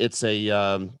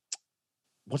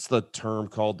what's the term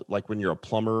called? Like when you're a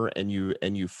plumber and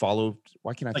you follow,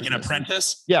 why can't I like an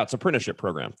apprentice? Yeah, it's an apprenticeship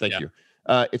program. Thank you.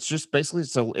 It's just basically,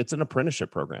 it's an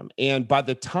apprenticeship program. And by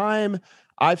the time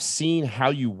I've seen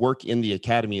how you work in the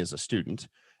academy as a student,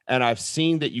 and I've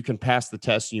seen that you can pass the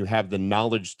test and you have the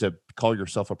knowledge to call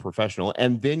yourself a professional,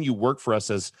 and then you work for us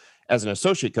as an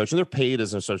associate coach, and they're paid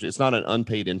as an associate. It's not an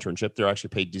unpaid internship. They're actually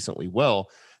paid decently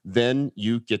well. Then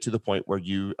you get to the point where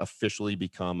you officially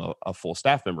become a full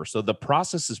staff member. So the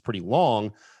process is pretty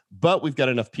long, but we've got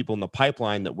enough people in the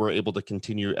pipeline that we're able to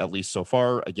continue, at least so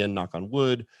far, again, knock on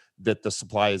wood, that the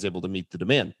supply is able to meet the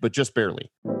demand, but just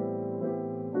barely.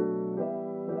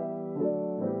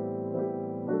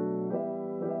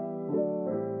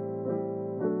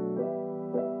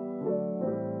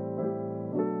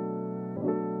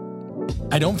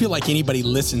 I don't feel like anybody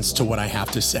listens to what I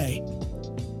have to say.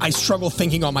 I struggle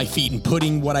thinking on my feet and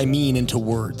putting what I mean into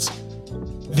words.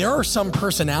 There are some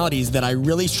personalities that I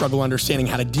really struggle understanding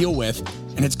how to deal with,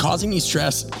 and it's causing me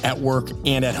stress at work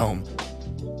and at home.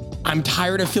 I'm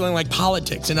tired of feeling like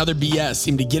politics and other BS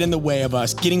seem to get in the way of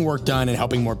us getting work done and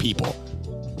helping more people.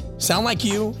 Sound like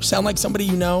you? Sound like somebody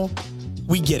you know?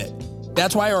 We get it.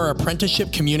 That's why our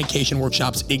apprenticeship communication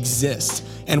workshops exist,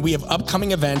 and we have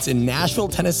upcoming events in Nashville,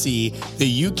 Tennessee,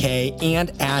 the UK,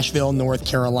 and Asheville, North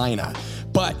Carolina.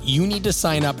 But you need to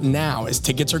sign up now as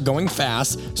tickets are going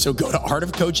fast. So go to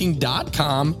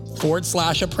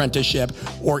artofcoaching.com/apprenticeship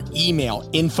or email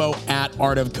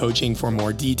info@artofcoaching for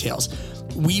more details.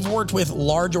 We've worked with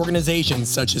large organizations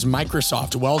such as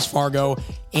Microsoft, Wells Fargo,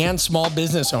 and small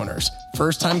business owners,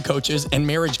 first-time coaches, and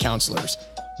marriage counselors.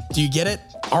 Do you get it?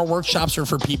 Our workshops are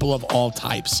for people of all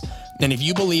types. And if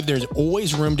you believe there's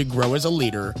always room to grow as a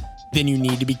leader, then you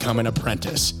need to become an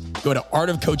apprentice. Go to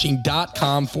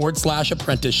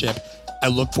artofcoaching.com/apprenticeship. I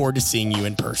look forward to seeing you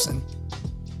in person.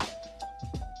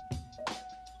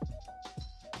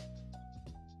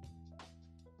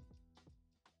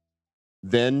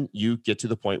 then you get to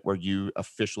the point where you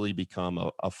officially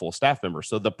become a full staff member.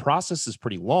 So the process is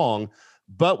pretty long,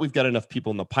 but we've got enough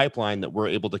people in the pipeline that we're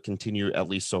able to continue, at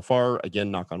least so far,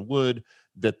 again, knock on wood,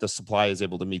 that the supply is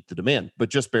able to meet the demand, but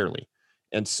just barely.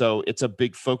 And so it's a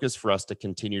big focus for us to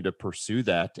continue to pursue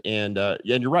that. And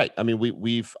you're right. I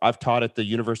mean, I've taught at the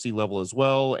university level as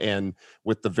well, and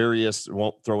with the various,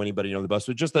 won't throw anybody on the bus,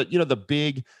 but just that, the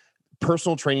big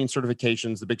personal training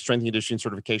certifications, the big strength and conditioning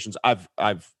certifications.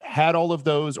 I've had all of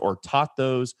those or taught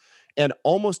those, and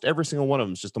almost every single one of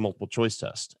them is just a multiple choice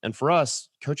test. And for us,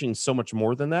 coaching is so much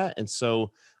more than that. And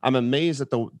so I'm amazed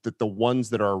that the ones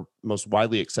that are most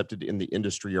widely accepted in the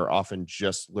industry are often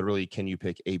just literally, can you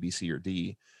pick A, B, C, or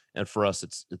D? And for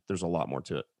us, there's a lot more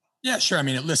to it. Yeah, sure. I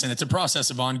mean, listen, it's a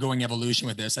process of ongoing evolution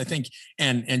with this, I think.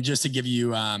 And just to give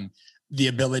you the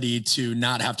ability to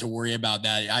not have to worry about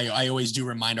that, I always do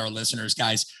remind our listeners,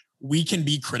 guys, we can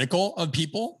be critical of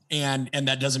people, and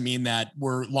that doesn't mean that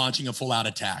we're launching a full out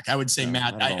attack. I would say, no,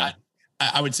 Matt,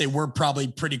 I would say we're probably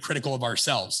pretty critical of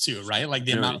ourselves too, right? Like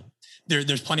the amount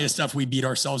there's plenty of stuff we beat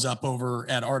ourselves up over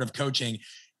at Art of Coaching.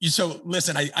 So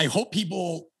listen, I hope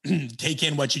people take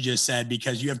in what you just said,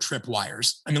 because you have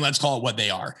tripwires. I mean, let's call it what they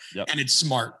are. Yep. And it's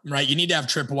smart, right? You need to have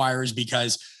tripwires,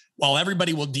 because while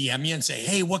everybody will DM you and say,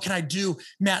 hey, what can I do?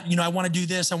 Matt, I want to do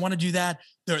this. I want to do that.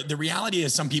 The reality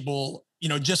is some people,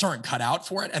 just aren't cut out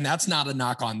for it. And that's not a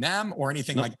knock on them or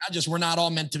anything like that. Just, we're not all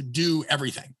meant to do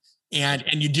everything. And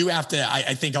you do have to,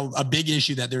 I think a big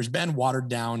issue that there's been watered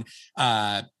down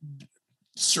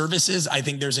services. I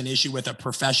think there's an issue with a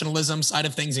professionalism side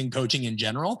of things in coaching in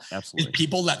general. Absolutely.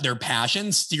 People let their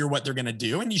passion steer what they're going to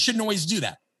do. And you shouldn't always do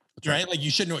that. Right? Like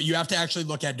you have to actually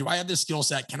look at, do I have this skill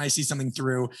set? Can I see something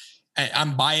through?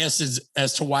 I'm biased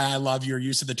as to why I love your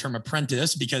use of the term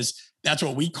apprentice, because that's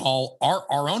what we call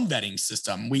our own vetting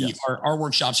system. Our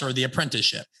workshops are the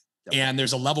apprenticeship. Yep. And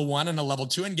there's a level 1 and a level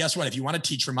 2. And guess what? If you want to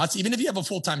teach from us, even if you have a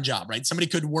full-time job, right? Somebody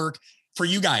could work for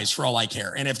you guys for all I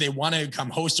care. And if they want to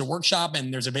come host a workshop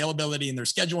and there's availability in their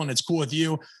schedule and it's cool with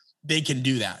you, they can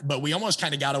do that. But we almost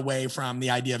kind of got away from the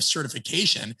idea of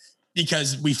certification,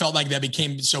 because we felt like that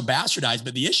became so bastardized.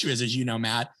 But the issue is, as you know,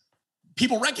 Matt,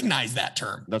 people recognize that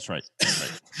term. That's right. That's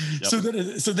right.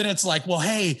 Yep. So then it's like, well,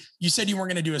 hey, you said you weren't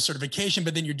going to do a certification,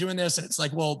 but then you're doing this. And it's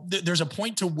like, well, there's a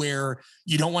point to where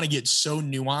you don't want to get so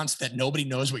nuanced that nobody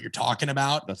knows what you're talking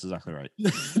about. That's exactly right.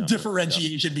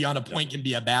 Differentiation beyond a point can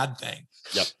be a bad thing.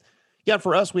 Yep. Yeah,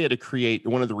 for us, we had to create,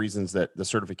 one of the reasons that the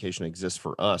certification exists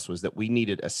for us was that we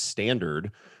needed a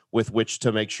standard with which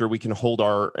to make sure we can hold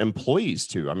our employees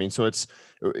to. I mean, so it's,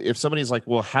 if somebody's like,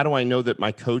 well, how do I know that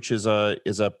my coach is a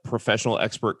professional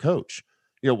expert coach?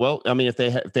 Well, I mean,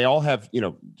 if they all have,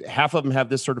 half of them have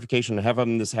this certification, half of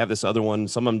them have this other one,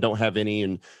 some of them don't have any.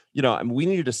 And, I mean, we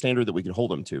needed a standard that we could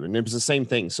hold them to. And it was the same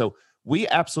thing. So we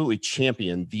absolutely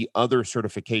champion the other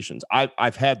certifications.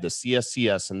 I've had the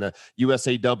CSCS and the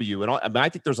USAW, and all, I mean, I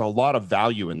think there's a lot of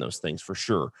value in those things for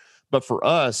sure. But for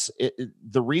us,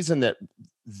 the reason that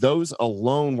those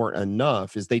alone weren't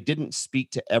enough is they didn't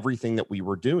speak to everything that we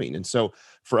were doing. And so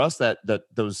for us,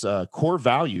 those core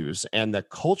values and the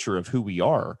culture of who we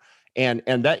are, and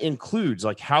that includes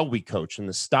like how we coach and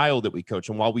the style that we coach.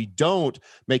 And while we don't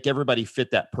make everybody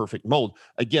fit that perfect mold,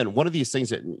 again, one of these things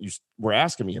that you were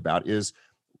asking me about is,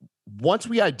 once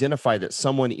we identify that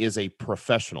someone is a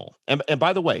professional, and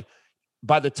by the way,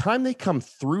 by the time they come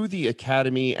through the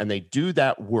academy and they do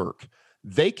that work,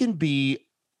 they can be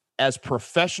as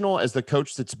professional as the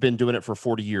coach that's been doing it for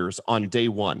 40 years on day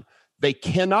one. They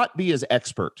cannot be as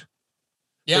expert.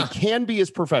 Yeah. They can be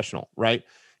as professional, right?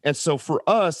 And so for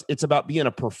us, it's about being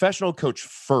a professional coach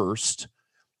first,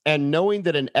 and knowing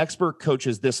that an expert coach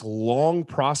is this long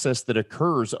process that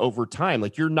occurs over time.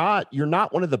 Like you're not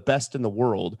one of the best in the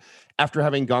world after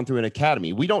having gone through an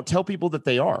academy. We don't tell people that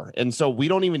they are. And so we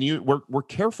don't even use, we're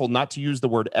careful not to use the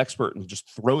word expert and just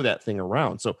throw that thing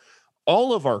around. So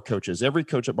all of our coaches, every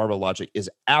coach at Barbell Logic is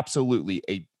absolutely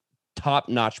a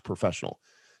top-notch professional.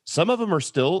 Some of them are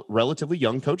still relatively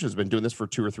young coaches, been doing this for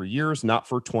 2 or 3 years, not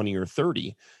for 20 or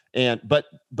 30. But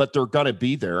they're going to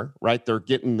be there, right? They're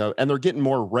getting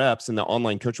more reps in the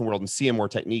online coaching world and seeing more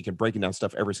technique and breaking down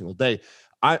stuff every single day.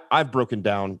 I've broken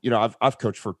down, I've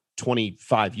coached for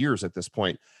 25 years at this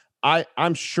point.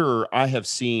 I'm sure I have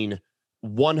seen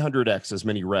 100x as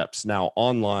many reps now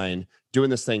online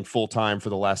doing this thing full time for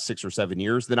the last 6 or 7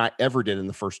 years than I ever did in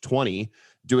the first 20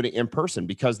 doing it in person,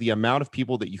 because the amount of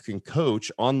people that you can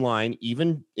coach online,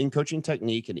 even in coaching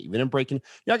technique and even in breaking,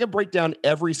 I can break down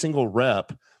every single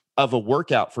rep of a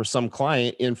workout for some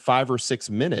client in 5 or 6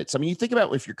 minutes. I mean, you think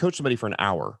about if you're coaching somebody for an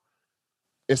hour,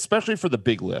 especially for the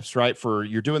big lifts, right? For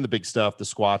you're doing the big stuff, the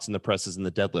squats and the presses and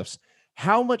the deadlifts.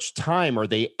 how much time are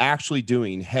they actually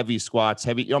doing heavy squats,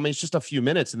 heavy, I mean, it's just a few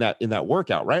minutes in that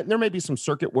workout, right? And there may be some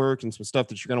circuit work and some stuff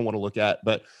that you're going to want to look at,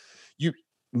 but you,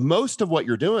 most of what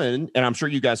you're doing, and I'm sure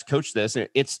you guys coach this,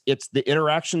 it's the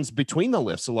interactions between the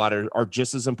lifts a lot are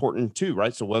just as important too,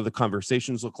 right? So what do the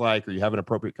conversations look like? Are you having an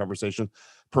appropriate conversation?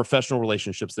 Professional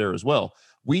relationships there as well.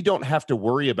 We don't have to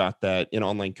worry about that in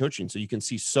online coaching. So you can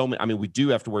see so many, I mean, we do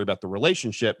have to worry about the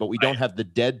relationship, but we don't have the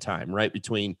dead time, right?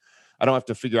 Between, I don't have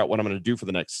to figure out what I'm going to do for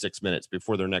the next 6 minutes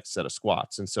before their next set of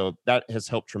squats. And so that has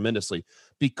helped tremendously.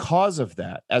 Because of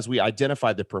that, as we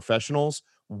identify the professionals,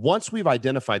 once we've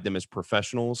identified them as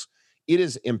professionals, it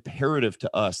is imperative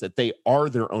to us that they are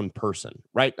their own person,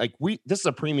 right? Like this is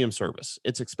a premium service.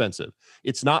 It's expensive.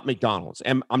 It's not McDonald's.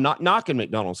 And I'm not knocking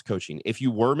McDonald's coaching. If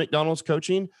you were McDonald's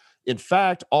coaching, in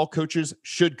fact, all coaches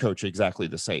should coach exactly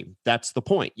the same. That's the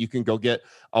point. You can go get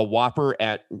a Whopper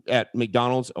at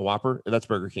McDonald's, a Whopper, that's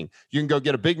Burger King. You can go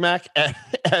get a Big Mac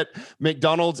at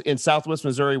McDonald's in Southwest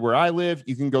Missouri, where I live.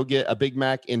 You can go get a Big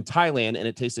Mac in Thailand, and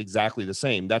it tastes exactly the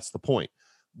same. That's the point.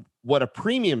 What a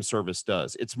premium service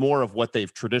does, it's more of what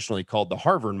they've traditionally called the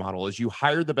Harvard model, is you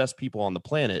hire the best people on the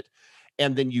planet,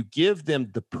 and then you give them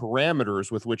the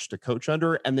parameters with which to coach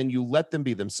under, and then you let them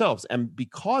be themselves. And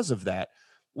because of that,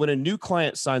 when a new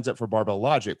client signs up for Barbell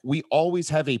Logic, we always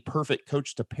have a perfect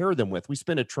coach to pair them with. We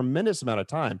spend a tremendous amount of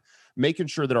time making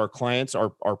sure that our clients, our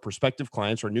prospective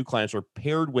clients, our new clients are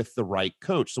paired with the right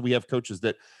coach. So we have coaches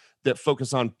that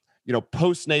focus on,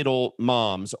 postnatal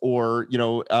moms, or,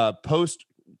 post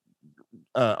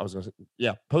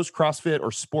CrossFit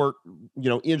or sport,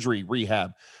 injury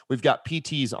rehab. We've got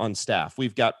PTs on staff.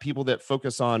 We've got people that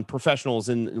focus on professionals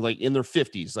in their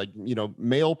 50s,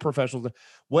 male professionals,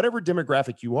 whatever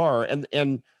demographic you are.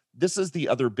 And this is the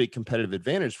other big competitive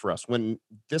advantage for us. When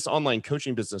this online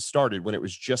coaching business started, when it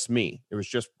was just me, it was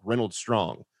just Reynolds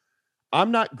Strong.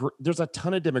 There's a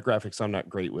ton of demographics I'm not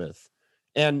great with.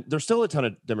 And there's still a ton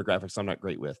of demographics I'm not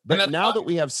great with. But now that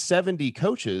we have 70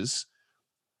 coaches,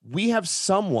 we have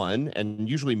someone, and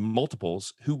usually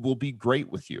multiples, who will be great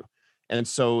with you. And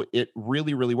so it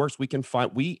really, really works. We can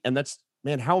find, and that's,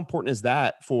 man, how important is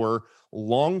that for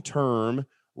long-term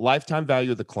lifetime value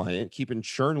of the client, keeping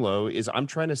churn low? Is I'm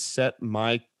trying to set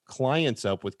my clients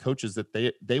up with coaches that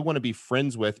they want to be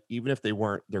friends with, even if they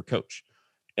weren't their coach.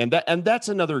 And that's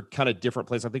another kind of different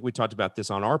place. I think we talked about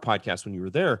this on our podcast when you were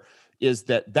there, is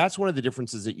that's one of the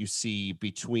differences that you see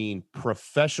between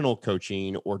professional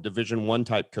coaching or Division I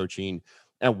type coaching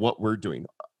and what we're doing.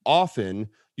 Often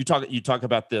you talk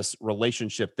about this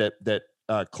relationship that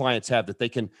clients have, that they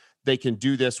can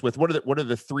do this with. What are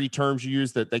the three terms you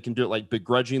use that they can do it like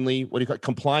begrudgingly? What do you call it?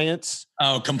 Compliance?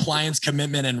 Oh, compliance,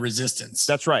 commitment, and resistance.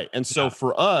 That's right. And so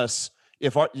for us,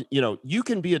 if you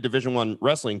can be a Division I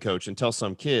wrestling coach and tell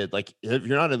some kid, like, if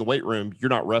you're not in the weight room,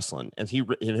 you're not wrestling, and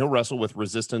he'll wrestle with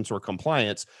resistance or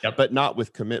compliance, but not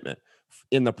with commitment.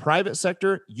 In the private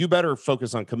sector, you better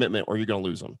focus on commitment or you're going to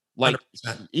lose them. Like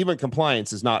 100%. Even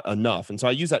compliance is not enough. And so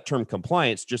I use that term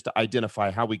compliance just to identify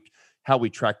how we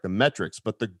track the metrics,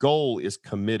 but the goal is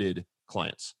committed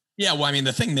clients. Yeah. Well, I mean,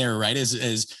 the thing there, right,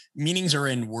 is meanings are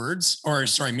in words,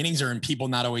 meanings are in people,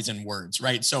 not always in words,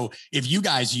 right? So if you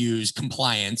guys use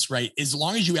compliance, right, as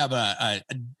long as you have a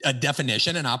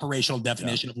definition, an operational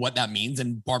definition of what that means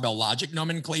in Barbell Logic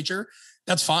nomenclature,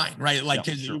 that's fine, right? Like,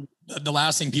 sure. The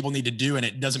last thing people need to do, and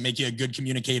it doesn't make you a good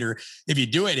communicator if you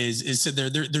do it, is so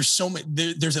there's so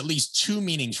many, there's at least two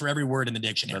meanings for every word in the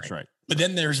dictionary. That's right. But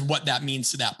then there's what that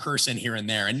means to that person here and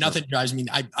there. And nothing drives me.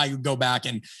 I go back,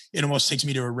 and it almost takes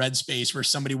me to a red space where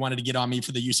somebody wanted to get on me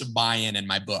for the use of buy-in in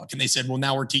my book. And they said, well,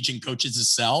 now we're teaching coaches to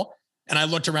sell. And I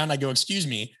looked around, I go, excuse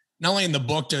me, not only in the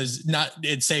book does not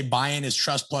it say buy-in is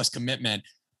trust plus commitment,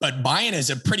 but buy-in is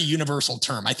a pretty universal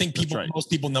term. I think most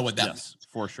people know what that means.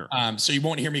 For sure. So you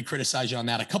won't hear me criticize you on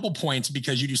that. A couple points,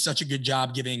 because you do such a good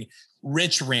job giving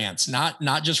rich rants, not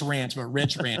just rants, but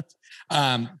rich rants.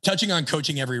 Touching on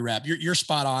coaching every rep, you're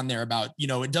spot on there about,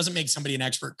 it doesn't make somebody an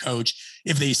expert coach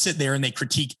if they sit there and they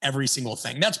critique every single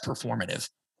thing. That's performative.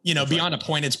 Beyond a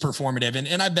point, it's performative.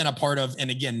 And I've been a part of,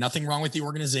 and again, nothing wrong with the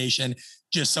organization.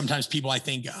 Just sometimes people, I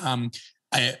think,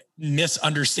 I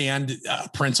misunderstand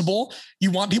principle.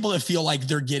 You want people to feel like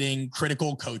they're getting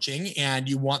critical coaching, and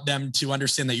you want them to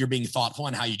understand that you're being thoughtful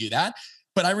in how you do that.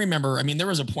 But I remember, there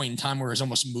was a point in time where it was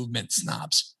almost movement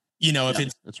snobs. If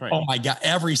it's, that's right. Oh my God,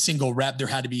 every single rep, there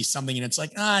had to be something. And it's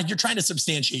like, you're trying to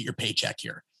substantiate your paycheck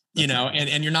here, right.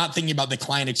 and you're not thinking about the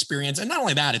client experience. And not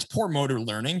only that, it's poor motor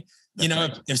learning. That's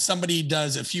right. If somebody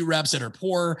does a few reps that are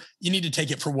poor, you need to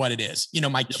take it for what it is.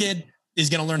 My kid is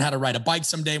going to learn how to ride a bike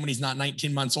someday when he's not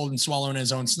 19 months old and swallowing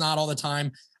his own snot all the time.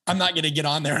 I'm not going to get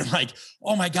on there and like,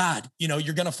 oh my God,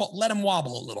 you're going to fall. Let him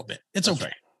wobble a little bit. It's That's okay.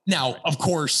 right. Now, of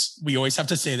course, we always have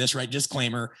to say this, right?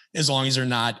 Disclaimer, as long as they're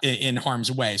not in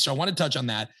harm's way. So I want to touch on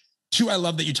that. Two, I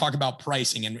love that you talk about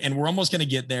pricing, and we're almost going to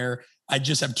get there. I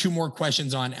just have two more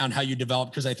questions on how you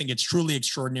develop, because I think it's truly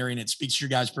extraordinary and it speaks to your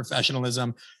guys'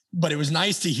 professionalism. But it was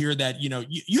nice to hear that,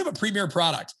 you have a premier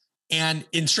product, and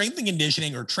in strength and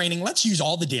conditioning or training, let's use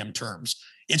all the damn terms.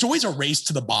 It's always a race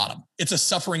to the bottom. It's a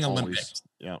suffering Olympics.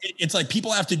 Yeah. It's like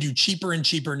people have to do cheaper and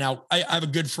cheaper. Now, I have a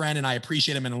good friend and I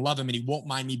appreciate him and I love him, and he won't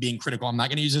mind me being critical. I'm not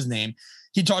going to use his name.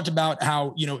 He talked about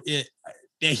how,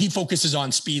 he focuses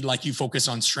on speed like you focus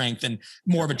on strength, and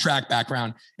more of a track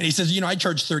background. And he says, I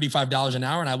charge $35 an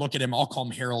hour. And I look at him, I'll call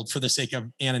him Harold for the sake of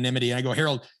anonymity. And I go,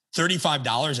 Harold,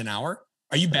 $35 an hour?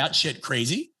 Are you batshit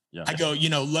crazy? Yeah. I go,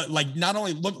 like not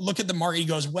only look at the market, he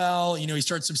goes, well, he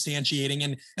starts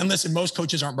substantiating. And listen, most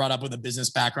coaches aren't brought up with a business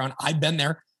background. I've been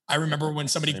there. I remember when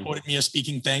somebody quoted me a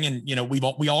speaking thing, and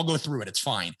we all go through it. It's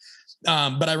fine.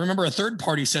 But I remember a third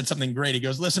party said something great. He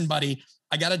goes, listen, buddy,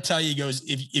 I got to tell you, he goes,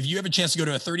 if you have a chance to go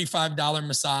to a $35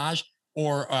 massage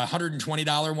or a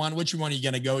 $120 one, which one are you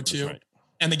going to go to? Right.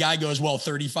 And the guy goes, well,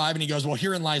 35. And he goes, well,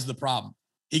 herein lies the problem.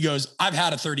 He goes, I've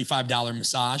had a $35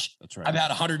 massage. That's right. I've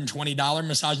had a $120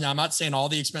 massage. Now, I'm not saying all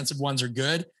the expensive ones are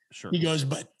good. Sure. He goes,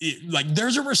 but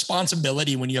there's a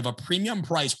responsibility when you have a premium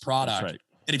price product. That's right.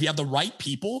 And if you have the right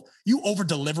people, you over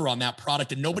deliver on that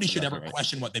product, and nobody should ever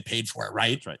question what they paid for it.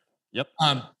 Right. That's right. Yep.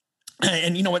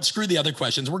 And you know what? Screw the other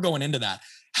questions. We're going into that.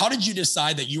 How did you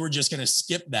decide that you were just going to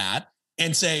skip that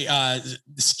and say,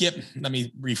 skip? Let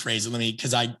me rephrase it.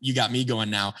 Because you got me going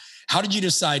now. How did you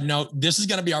decide? No, this is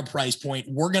going to be our price point.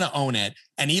 We're going to own it.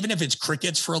 And even if it's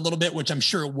crickets for a little bit, which I'm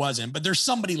sure it wasn't, but there's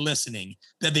somebody listening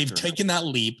that they've taken that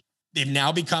leap. They've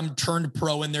now become turned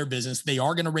pro in their business. They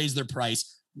are going to raise their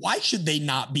price. Why should they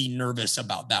not be nervous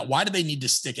about that? Why do they need to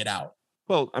stick it out?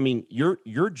 Well, I mean,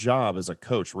 your job as a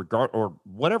coach, or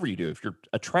whatever you do, if you're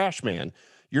a trash man,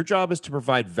 your job is to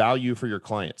provide value for your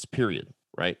clients, period.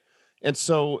 Right. And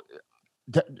so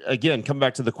again, come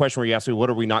back to the question where you asked me, what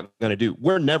are we not going to do?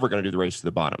 We're never going to do the race to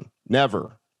the bottom.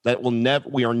 Never.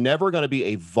 We are never going to be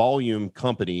a volume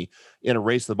company in a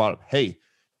race to the bottom. Hey,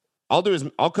 I'll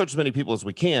coach as many people as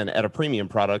we can at a premium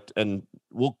product and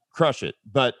we'll crush it.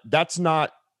 But that's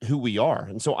not who we are.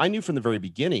 And so I knew from the very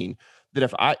beginning that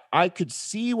if I could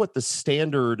see what the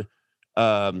standard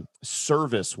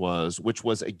service was, which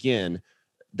was, again,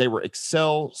 they were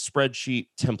Excel spreadsheet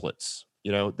templates,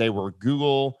 they were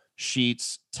Google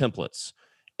Sheets templates.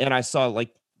 And I saw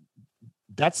like,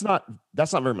 that's not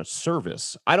very much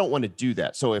service. I don't want to do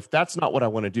that. So if that's not what I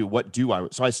want to do, what do I?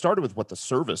 So I started with what the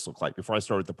service looked like before I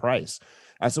started the price.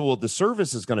 I said, well, the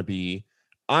service is going to be,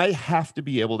 I have to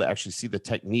be able to actually see the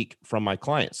technique from my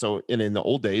client. So in the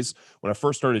old days, when I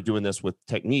first started doing this with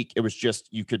technique, it was just,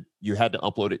 you had to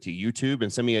upload it to YouTube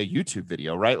and send me a YouTube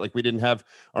video, right? Like we didn't have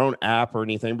our own app or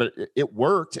anything, but it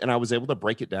worked. And I was able to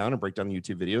break it down and break down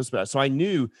YouTube videos. But so I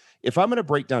knew if I'm going to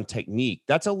break down technique,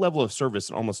 that's a level of service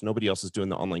that almost nobody else is doing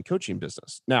the online coaching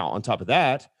business. Now, on top of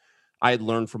that, I had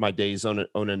learned from my days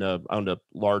owning a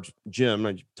large gym.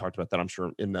 I talked about that, I'm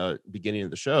sure, in the beginning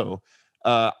of the show.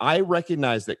 I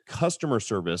recognized that customer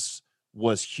service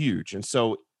was huge. And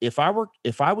so if I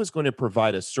was going to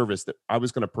provide a service, that I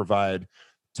was going to provide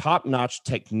top-notch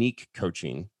technique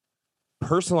coaching,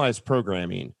 personalized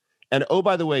programming, and oh,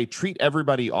 by the way, treat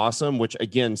everybody awesome, which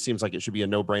again, seems like it should be a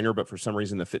no-brainer, but for some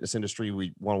reason, the fitness industry,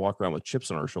 we want to walk around with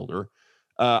chips on our shoulder.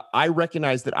 I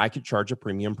recognized that I could charge a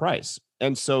premium price.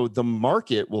 And so the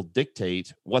market will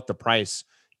dictate what the price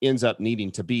ends up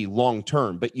needing to be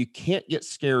long-term, but you can't get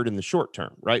scared in the short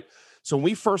term, right? So when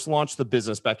we first launched the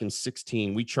business back in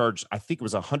 2016, we charged, I think it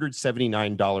was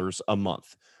 $179 a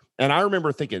month. And I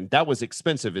remember thinking that was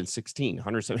expensive in 2016,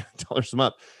 $179 a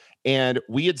month. And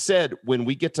we had said, when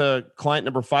we get to client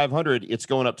number 500, it's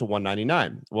going up to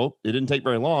 $199. Well, it didn't take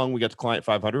very long. We got to client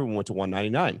 500 and went to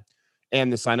 $199.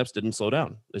 And the signups didn't slow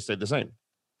down. They stayed the same.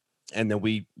 And then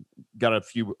we got a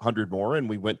few hundred more, and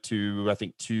we went to, I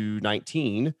think,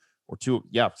 219 or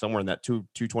somewhere in that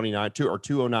 229,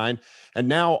 209. And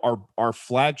now our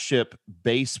flagship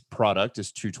base product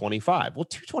is 225. Well,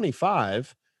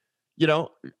 225,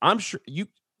 I'm sure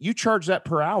you charge that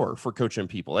per hour for coaching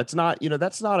people. That's not,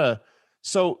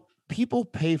 so people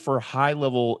pay for high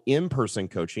level in-person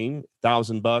coaching,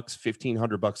 $1,000,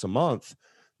 $1,500 a month.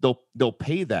 They'll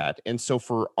pay that. And so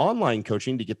for online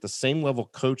coaching, to get the same level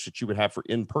coach that you would have for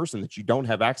in-person that you don't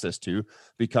have access to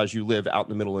because you live out in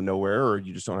the middle of nowhere or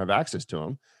you just don't have access to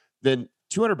them, then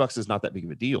 $200 is not that big of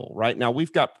a deal. Right now,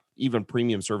 we've got, even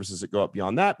premium services that go up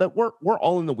beyond that. But we're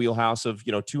all in the wheelhouse of,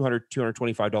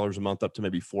 $225 a month up to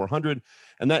maybe $400.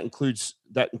 And that includes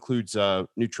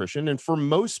nutrition. And for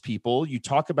most people, you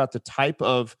talk about the type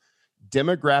of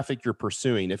demographic you're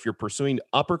pursuing. If you're pursuing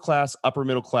upper class, upper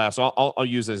middle class, I'll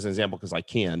use it as an example because I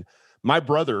can. My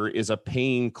brother is a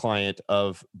paying client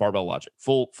of Barbell Logic,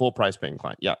 full price paying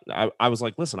client. Yeah. I was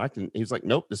like, listen, he's like,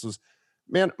 nope,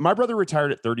 man, my brother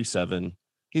retired at 37.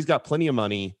 He's got plenty of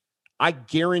money. I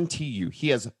guarantee you, he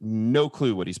has no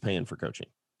clue what he's paying for coaching.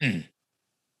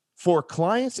 For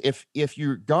clients, if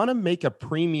you're going to make a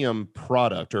premium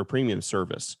product or a premium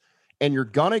service and you're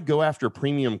going to go after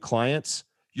premium clients,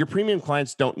 your premium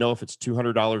clients don't know if it's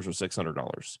 $200 or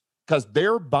 $600 because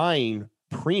they're buying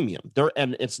premium.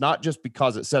 And it's not just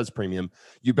because it says premium.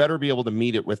 You better be able to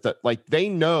meet it with like they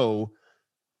know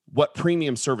what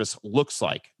premium service looks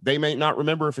like. They may not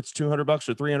remember if it's $200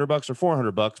 or $300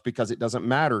 or $400 because it doesn't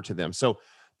matter to them. So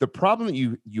the problem that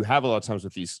you have a lot of times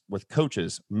with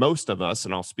coaches, most of us,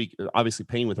 and I'll speak obviously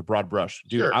painting with a broad brush,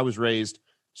 dude, sure. I was raised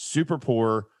super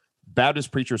poor,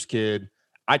 Baptist preacher's kid.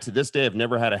 I, to this day, have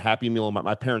never had a Happy Meal.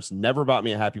 My parents never bought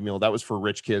me a Happy Meal. That was for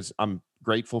rich kids. I'm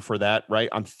grateful for that, right?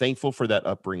 I'm thankful for that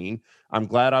upbringing. I'm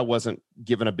glad I wasn't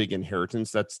given a big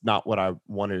inheritance. That's not what I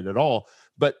wanted at all.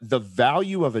 But the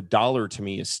value of $1 to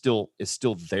me is still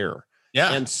there.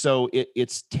 Yeah. And so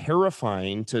it's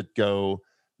terrifying to go,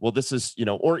 well, this is,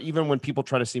 or even when people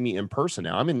try to see me in person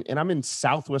now, I'm in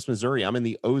Southwest Missouri. I'm in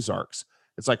the Ozarks.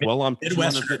 It's like, well, I'm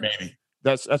Midwestern, maybe.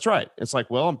 That's right. It's like,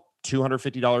 well, I'm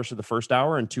 $250 for the first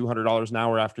hour and $200 an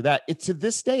hour after that. It's to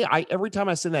this day, every time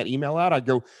I send that email out,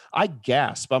 I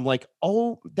gasp. I'm like,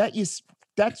 oh, that's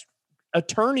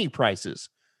attorney prices.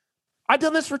 I've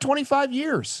done this for 25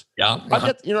 years. Yeah.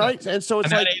 Right. And so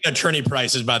it's like attorney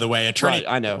prices, by the way, right,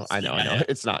 I know.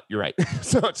 It's not, you're right.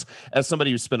 So it's, as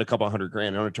somebody who spent a couple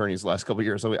 $100,000 on attorneys the last couple of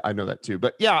years, so I know that too.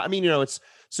 But yeah, I mean,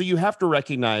 so you have to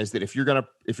recognize that if you're going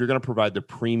to provide the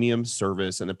premium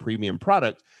service and the premium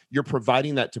product, you're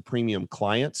providing that to premium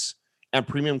clients, and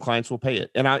premium clients will pay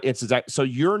it. And so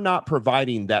you're not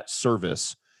providing that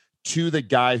service to the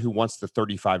guy who wants the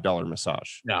 $35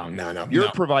 massage. No.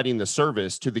 You're providing the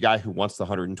service to the guy who wants the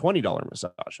 $120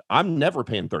 massage. I'm never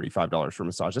paying $35 for a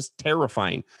massage. That's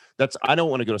terrifying. I don't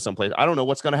want to go to someplace. I don't know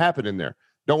what's going to happen in there.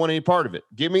 Don't want any part of it.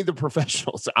 Give me the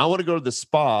professionals. I want to go to the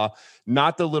spa,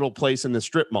 not the little place in the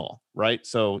strip mall. Right.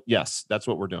 So yes, that's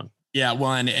what we're doing. Yeah.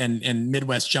 Well, and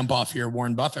Midwest jump off here,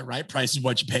 Warren Buffett, right? Price is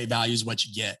what you pay, value is what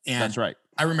you get. And that's right.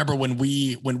 I remember when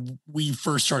we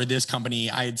first started this company,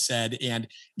 I had said, and,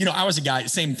 I was a guy,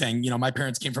 same thing, my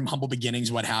parents came from humble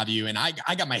beginnings, what have you. And I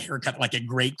got my hair cut like a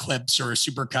Great Clips or a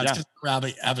Super Cuts because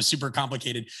I have a super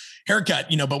complicated haircut,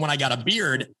 but when I got a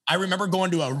beard, I remember going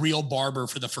to a real barber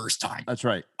for the first time. That's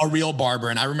right. A real barber.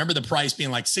 And I remember the price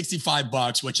being like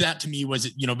 $65, which that to me was,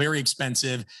 very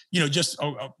expensive, just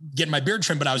getting my beard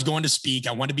trimmed, but I was going to speak.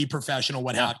 I wanted to be professional,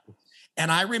 what have you. And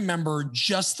I remember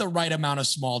just the right amount of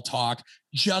small talk,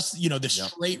 just, the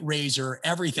straight razor,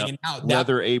 everything. Yep. And now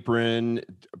leather apron,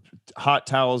 hot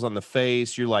towels on the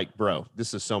face. You're like, bro,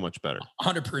 this is so much better.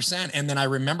 100%. And then I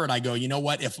remembered, I go, you know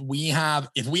what? If we had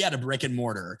a brick and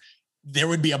mortar, there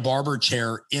would be a barber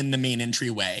chair in the main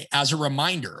entryway as a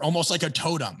reminder, almost like a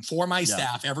totem for my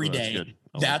staff every day.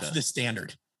 That's the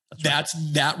standard. That's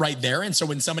that right there. And so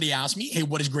when somebody asks me, hey,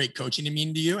 what does great coaching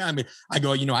mean to you? I mean, I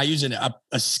go, I use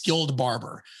a skilled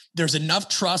barber. There's enough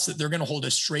trust that they're going to hold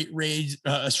a straight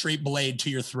blade to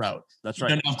your throat. That's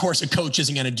right. And of course, a coach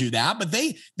isn't going to do that, but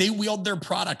they wield their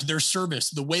product, their service,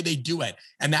 the way they do it.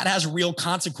 And that has real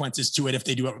consequences to it if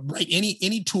they do it right.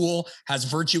 Any tool has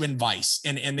virtue and vice,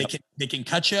 and they can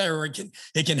cut you or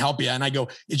it can help you. And I go,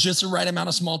 it's just the right amount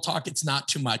of small talk. It's not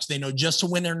too much. They know just to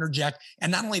when to interject.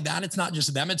 And not only that, it's not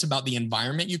just them. It's about the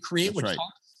environment you create. Which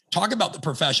talk about the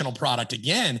professional product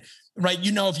again, right?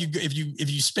 If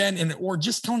you spend or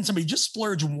just telling somebody just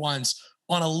splurge once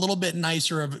on a little bit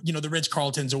nicer of, the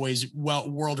Ritz-Carlton's always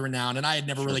world renowned. And I had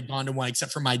never really gone to one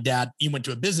except for my dad. He went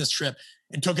to a business trip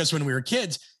and took us when we were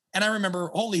kids. And I remember,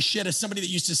 holy shit, as somebody that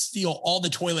used to steal all the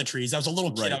toiletries, I was a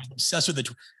little kid. I was obsessed with it.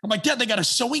 I'm like, Dad, they got a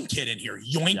sewing kit in here.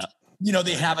 Yoink. Yeah.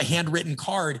 They have a handwritten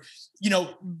card,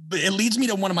 but it leads me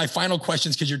to one of my final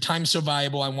questions, because your time's so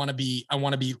valuable. I want to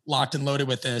be locked and loaded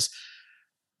with this.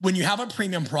 When you have a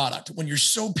premium product, when you're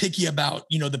so picky about,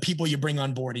 the people you bring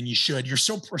on board, and you're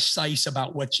so precise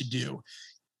about what you do.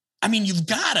 I mean, you've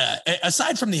got to,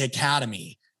 aside from the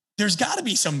academy, there's got to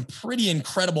be some pretty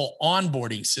incredible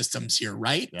onboarding systems here,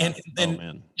 right? Yeah.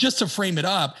 And just to frame it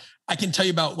up, I can tell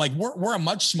you about, like, we're a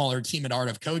much smaller team at Art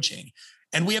of Coaching.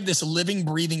 And we have this living,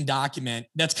 breathing document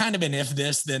that's kind of an if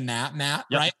this, then that, Matt,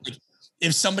 right? Like,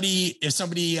 if somebody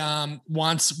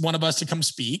wants one of us to come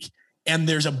speak and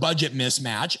there's a budget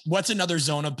mismatch, what's another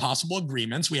zone of possible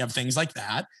agreements? We have things like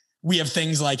that. We have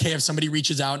things like, hey, if somebody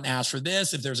reaches out and asks for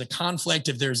this, if there's a conflict,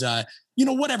 if there's a,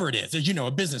 whatever it is, as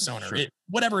a business owner, Sure.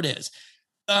 whatever it is.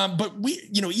 But we,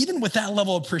 even with that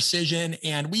level of precision,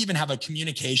 and we even have a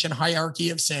communication hierarchy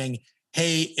of saying,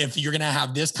 hey, if you're going to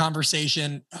have this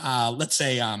conversation, let's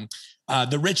say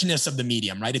the richness of the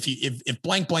medium, right? If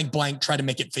blank, blank, blank, try to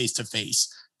make it face to face.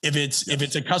 If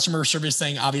it's a customer service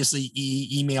thing, obviously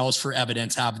emails for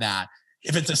evidence have that.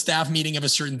 If it's a staff meeting of a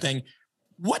certain thing,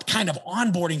 what kind of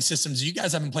onboarding systems do you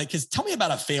guys have in place? Because tell me about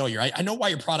a failure. I know why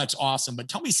your product's awesome, but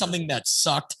tell me something that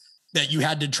sucked that you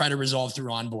had to try to resolve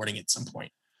through onboarding at some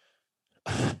point.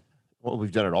 Well,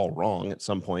 we've done it all wrong at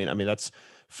some point. I mean, that's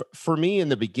for me in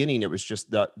the beginning, it was just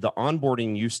the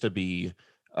onboarding used to be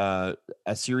a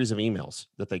series of emails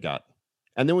that they got.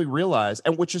 And then we realized,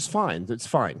 and which is fine, it's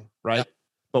fine, right? Yeah.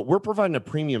 But we're providing a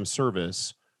premium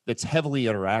service that's heavily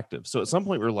interactive. So at some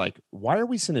point we're like, why are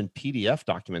we sending PDF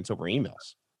documents over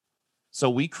emails? So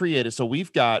we've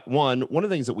got one of the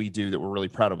things that we do that we're really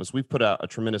proud of is we've put out a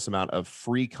tremendous amount of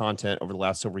free content over the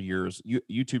last several years,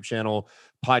 YouTube channel,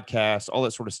 podcasts, all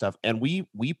that sort of stuff. And we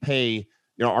pay,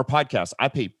 our podcast, I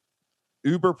pay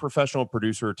uber professional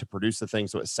producer to produce the thing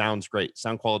so it sounds great.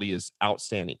 Sound quality is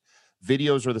outstanding.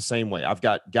 Videos are the same way. I've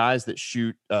got guys that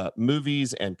shoot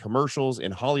movies and commercials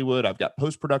in Hollywood. I've got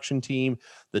post-production team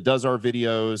that does our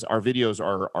videos. Our videos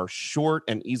are short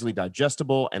and easily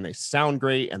digestible, and they sound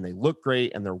great, and they look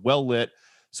great, and they're well lit.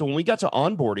 So when we got to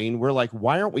onboarding, we're like,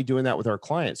 why aren't we doing that with our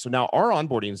clients? So now our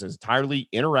onboarding is entirely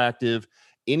interactive.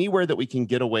 Anywhere that we can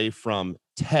get away from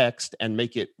text and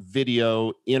make it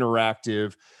video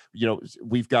interactive.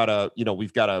 We've got a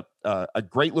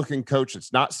great looking coach.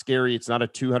 It's not scary. It's not a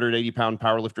 280-pound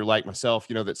powerlifter like myself,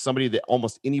 that's somebody that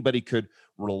almost anybody could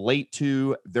relate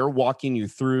to. They're walking you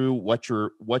through what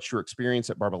your experience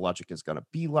at Barbell Logic is going to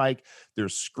be like.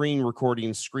 There's screen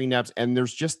recordings, screen naps, and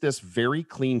there's just this very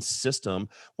clean system.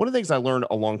 One of the things I learned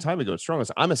a long time ago at Strong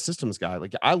is I'm a systems guy.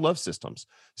 Like, I love systems.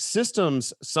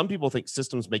 Some people think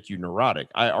systems make you neurotic.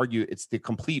 I argue it's the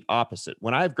complete opposite.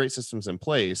 When I have great systems in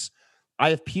place, I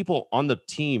have people on the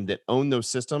team that own those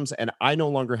systems, and I no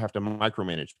longer have to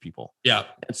micromanage people. Yeah.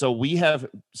 And so in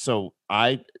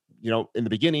the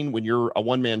beginning, when you're a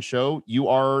one-man show, you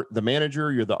are the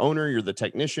manager, you're the owner, you're the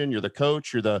technician, you're the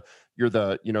coach, you're the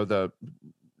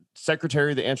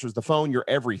secretary that answers the phone, you're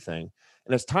everything.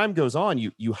 And as time goes on,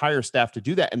 you hire staff to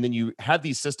do that. And then you have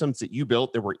these systems that you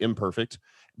built that were imperfect,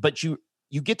 but you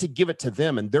get to give it to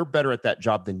them, and they're better at that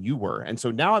job than you were. And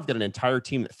so now I've got an entire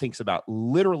team that thinks about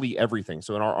literally everything.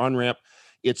 So in our on-ramp,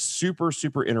 it's super,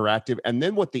 super interactive. And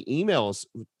then what the emails,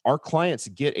 our clients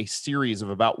get a series of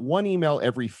about one email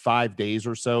every 5 days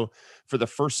or so for the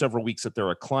first several weeks that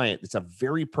they're a client. It's a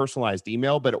very personalized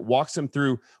email, but it walks them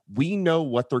through. We know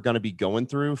what they're going to be going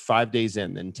through 5 days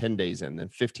in, then 10 days in, then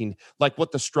 15, like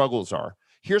what the struggles are.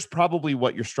 Here's probably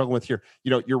what you're struggling with here.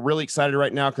 You're really excited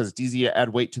right now because it's easy to add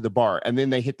weight to the bar. And then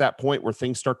they hit that point where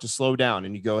things start to slow down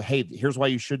and you go, hey, here's why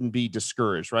you shouldn't be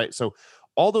discouraged, right? So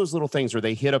all those little things, or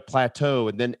they hit a plateau,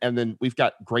 and then we've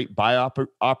got great buy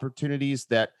opportunities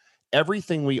that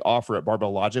everything we offer at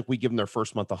Barbell Logic, we give them their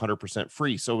first month 100%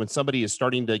 free. So when somebody is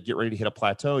starting to get ready to hit a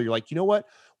plateau, you're like, you know what?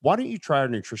 Why don't you try our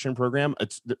nutrition program?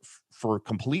 It's for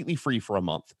completely free for a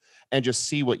month and just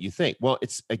see what you think. Well,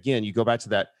 it's, again, you go back to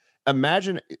that.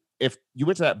 Imagine if you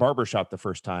went to that barbershop the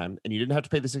first time and you didn't have to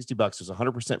pay the $60, it was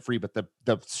 100% free, but the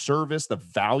service, the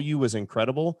value was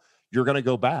incredible. You're going to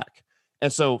go back.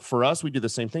 And so for us, we do the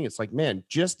same thing. It's like, man,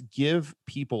 just give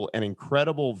people an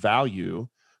incredible value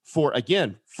for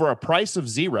a price of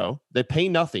zero. They pay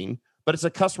nothing, but it's a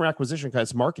customer acquisition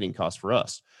cost, marketing cost for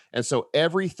us. And so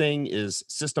everything is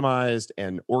systemized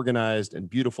and organized and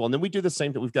beautiful. And then we do the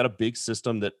same thing. We've got a big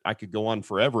system that I could go on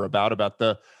forever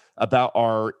about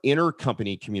our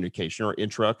inter-company communication or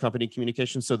intra-company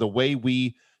communication. So the way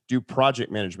we do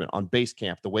project management on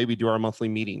Basecamp, the way we do our monthly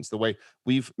meetings, the way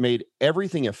we've made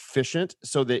everything efficient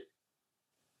so that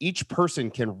each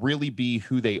person can really be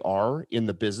who they are in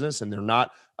the business and they're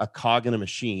not a cog in a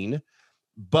machine,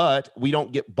 but we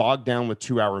don't get bogged down with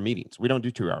 2-hour meetings. We don't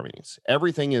do 2-hour meetings.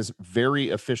 Everything is very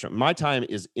efficient. My time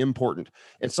is important.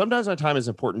 And sometimes my time is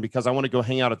important because I want to go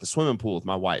hang out at the swimming pool with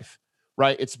my wife.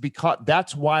 Right? It's because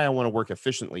that's why I want to work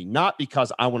efficiently, not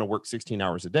because I want to work 16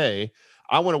 hours a day.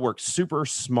 I want to work super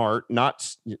smart,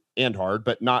 not and hard,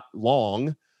 but not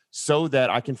long, so that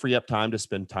I can free up time to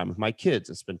spend time with my kids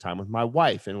and spend time with my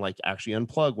wife and like actually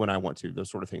unplug when I want to.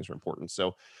 Those sort of things are important.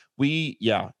 So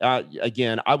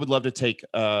again, I would love to take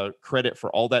credit for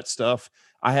all that stuff.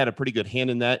 I had a pretty good hand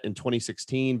in that in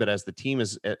 2016, but as the team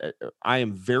I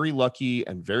am very lucky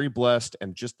and very blessed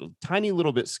and just a tiny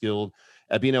little bit skilled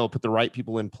at being able to put the right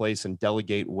people in place and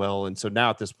delegate well. And so now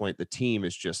at this point, the team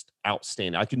is just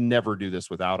outstanding. I could never do this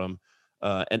without them.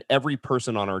 And every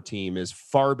person on our team is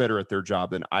far better at their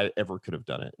job than I ever could have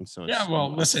done it. And so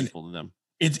well, listen, thankful to them.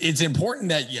 It's important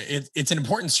that it's an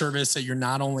important service that you're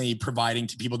not only providing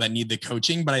to people that need the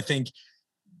coaching, but I think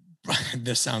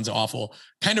this sounds awful,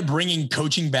 kind of bringing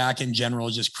coaching back in general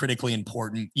is just critically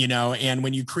important, and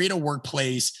when you create a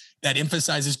workplace that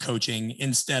emphasizes coaching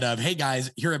instead of, hey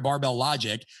guys, here at Barbell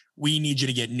Logic, we need you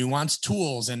to get nuanced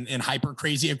tools and hyper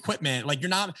crazy equipment. Like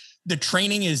the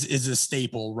training is a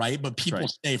staple, right? But people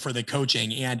stay for the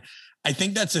coaching. And I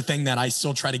think that's the thing that I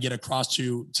still try to get across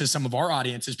to some of our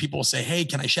audiences. People say, hey,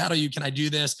 can I shadow you? Can I do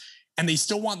this? And they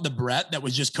still want the Brett that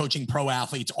was just coaching pro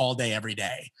athletes all day, every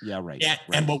day. Yeah, right.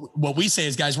 And what we say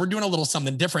is, guys, we're doing a little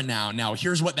something different now. Now,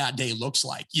 here's what that day looks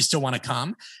like. You still want to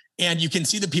come? And you can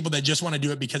see the people that just want to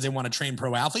do it because they want to train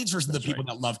pro athletes versus the people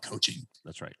that love coaching.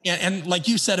 That's right. And like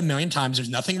you said a million times, there's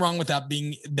nothing wrong with that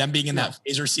being in that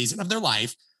phase or season of their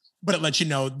life, but it lets you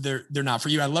know they're not for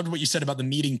you. I loved what you said about the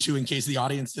meeting too, in case the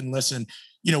audience didn't listen.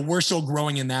 We're still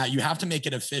growing in that. You have to make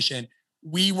it efficient.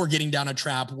 We were getting down a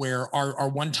trap where our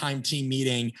one-time team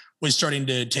meeting was starting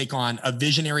to take on a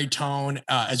visionary tone,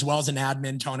 as well as an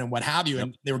admin tone and what have you.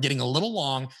 And they were getting a little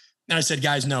long. And I said,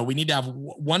 guys, no, we need to have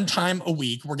one time a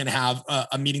week. We're going to have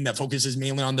a meeting that focuses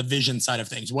mainly on the vision side of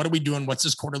things. What are we doing? What's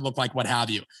this quarter look like? What have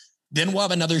you? Then we'll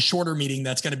have another shorter meeting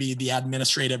that's going to be the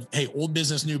administrative, hey, old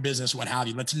business, new business, what have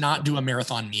you. Let's not do a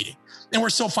marathon meeting. And we're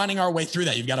still finding our way through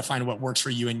that. You've got to find what works for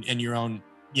you and your own,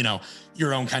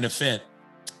 your own kind of fit.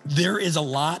 There is a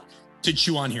lot to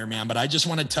chew on here, man. But I just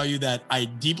want to tell you that I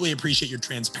deeply appreciate your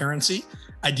transparency.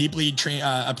 I deeply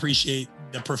appreciate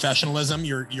the professionalism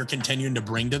you're continuing to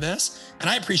bring to this. And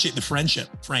I appreciate the friendship,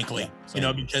 frankly,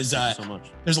 because so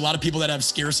much. There's a lot of people that have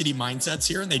scarcity mindsets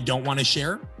here and they don't want to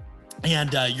share.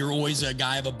 And you're always a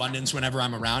guy of abundance whenever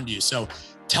I'm around you. So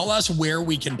tell us where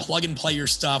we can plug and play your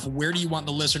stuff. Where do you want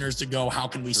the listeners to go? How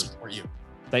can we support you?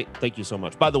 Thank you so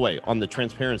much. By the way, on the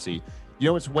transparency,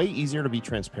 it's way easier to be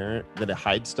transparent than to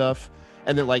hide stuff.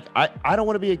 And then I don't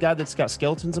want to be a guy that's got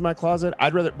skeletons in my closet.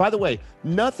 I'd rather, by the way,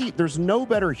 there's no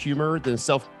better humor than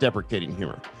self-deprecating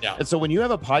humor. Yeah. And so when you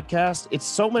have a podcast, it's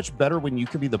so much better when you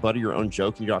can be the butt of your own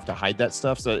joke and you don't have to hide that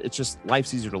stuff. So it's just,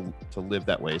 life's easier to live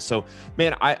that way. So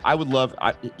man, I would love,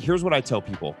 here's what I tell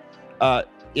people.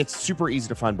 It's super easy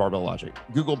to find Barbell Logic.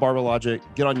 Google Barbell Logic,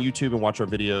 get on YouTube and watch our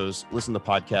videos, listen to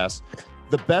podcasts.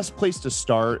 The best place to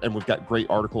start, and we've got great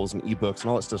articles and ebooks and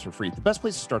all that stuff for free. The best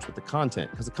place to start is with the content,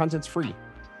 because the content's free,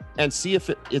 and see if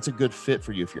it's a good fit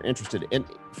for you if you're interested. And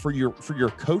for your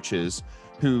coaches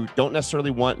who don't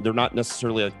necessarily they're not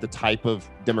necessarily like the type of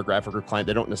demographic or client,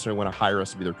 they don't necessarily want to hire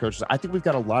us to be their coaches. I think we've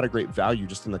got a lot of great value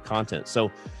just in the content. So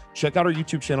check out our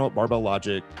YouTube channel at Barbell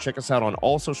Logic. Check us out on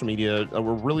all social media.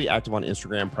 We're really active on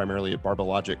Instagram, primarily at Barbell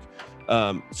Logic.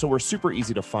 So we're super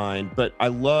easy to find, but I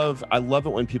love it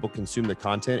when people consume the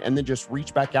content and then just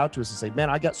reach back out to us and say, man,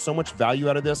 I got so much value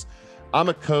out of this. I'm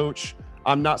a coach.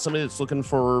 I'm not somebody that's looking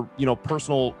for,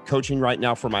 personal coaching right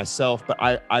now for myself, but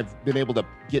I've been able to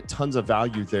get tons of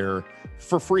value there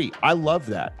for free. I love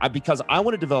that because I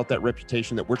want to develop that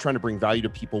reputation that we're trying to bring value to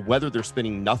people, whether they're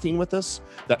spending nothing with us,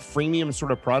 that freemium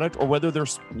sort of product, or whether they're,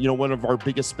 one of our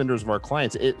biggest spenders of our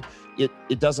clients.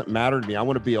 It doesn't matter to me. I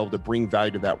want to be able to bring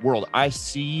value to that world. I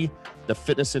see the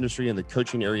fitness industry and the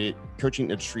coaching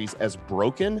industries as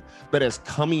broken, but as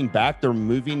coming back. They're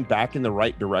moving back in the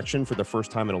right direction for the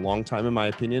first time in a long time, in my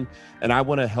opinion. And I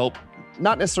want to help,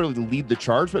 not necessarily lead the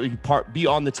charge, but be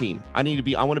on the team. I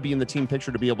want to be in the team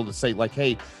picture to be able to say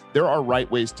hey, there are right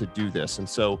ways to do this. And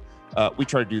so we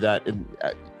try to do that. And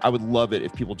I would love it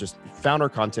if people just found our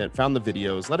content, found the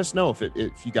videos. Let us know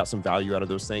if you got some value out of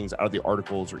those things, out of the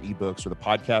articles or ebooks or the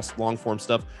podcast, long form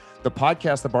stuff. The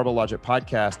podcast, the Barbell Logic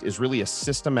podcast, is really a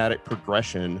systematic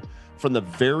progression from the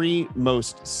very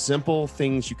most simple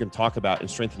things you can talk about in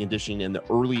strength and conditioning in the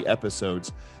early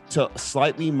episodes to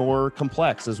slightly more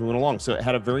complex as we went along. So it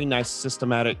had a very nice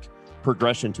systematic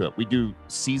progression to it. We do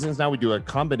seasons now. We do a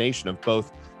combination of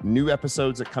both new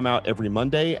episodes that come out every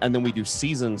Monday, and then we do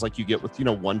seasons like you get with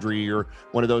Wondery or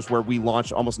one of those where we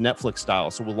launch almost Netflix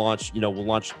style. So we'll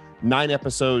launch 9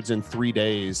 episodes in 3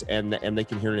 days, and they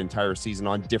can hear an entire season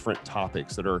on different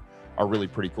topics that are really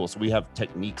pretty cool. So we have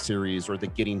technique series or the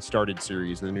getting started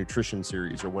series, the nutrition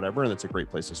series or whatever, and that's a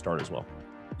great place to start as well.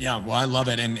 Yeah, well, I love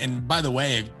it. And by the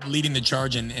way, leading the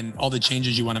charge and all the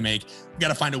changes you want to make, we got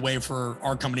to find a way for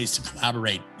our companies to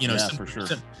collaborate, For sure.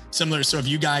 Similar. So if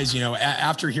you guys,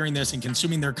 after hearing this and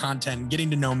consuming their content and getting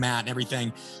to know Matt and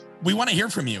everything, we want to hear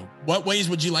from you. What ways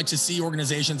would you like to see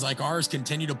organizations like ours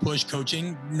continue to push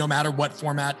coaching, no matter what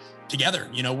format, together?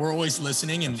 We're always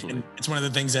listening, and it's one of the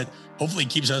things that hopefully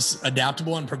keeps us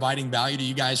adaptable and providing value to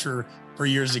you guys for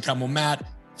years to come. Well, Matt,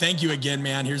 thank you again,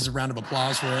 man. Here's a round of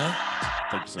applause for you.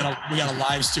 Thank you, sir. We got a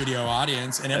live studio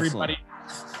audience, and everybody.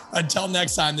 Until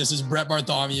next time, this is Brett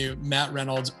Bartholomew, Matt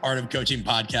Reynolds, Art of Coaching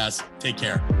Podcast. Take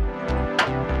care.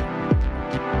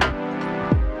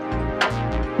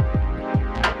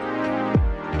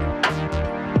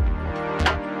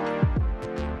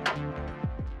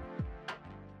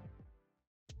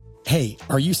 Hey,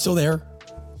 are you still there?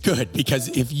 Good, because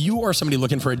if you are somebody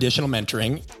looking for additional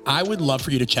mentoring, I would love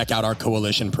for you to check out our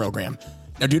Coalition program.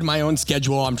 Now, due to my own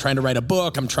schedule, I'm trying to write a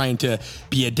book, I'm trying to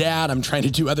be a dad, I'm trying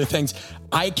to do other things.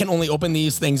 I can only open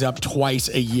these things up twice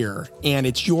a year, and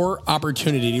it's your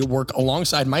opportunity to work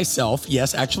alongside myself,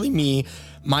 yes, actually me,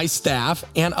 my staff,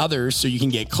 and others, so you can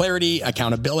get clarity,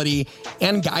 accountability,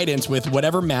 and guidance with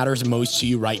whatever matters most to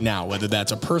you right now, whether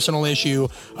that's a personal issue,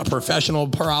 a professional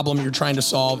problem you're trying to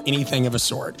solve, anything of a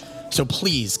sort. So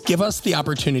please give us the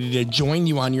opportunity to join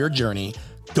you on your journey.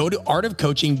 Go to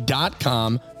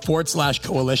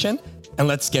artofcoaching.com/coalition and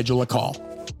let's schedule a call.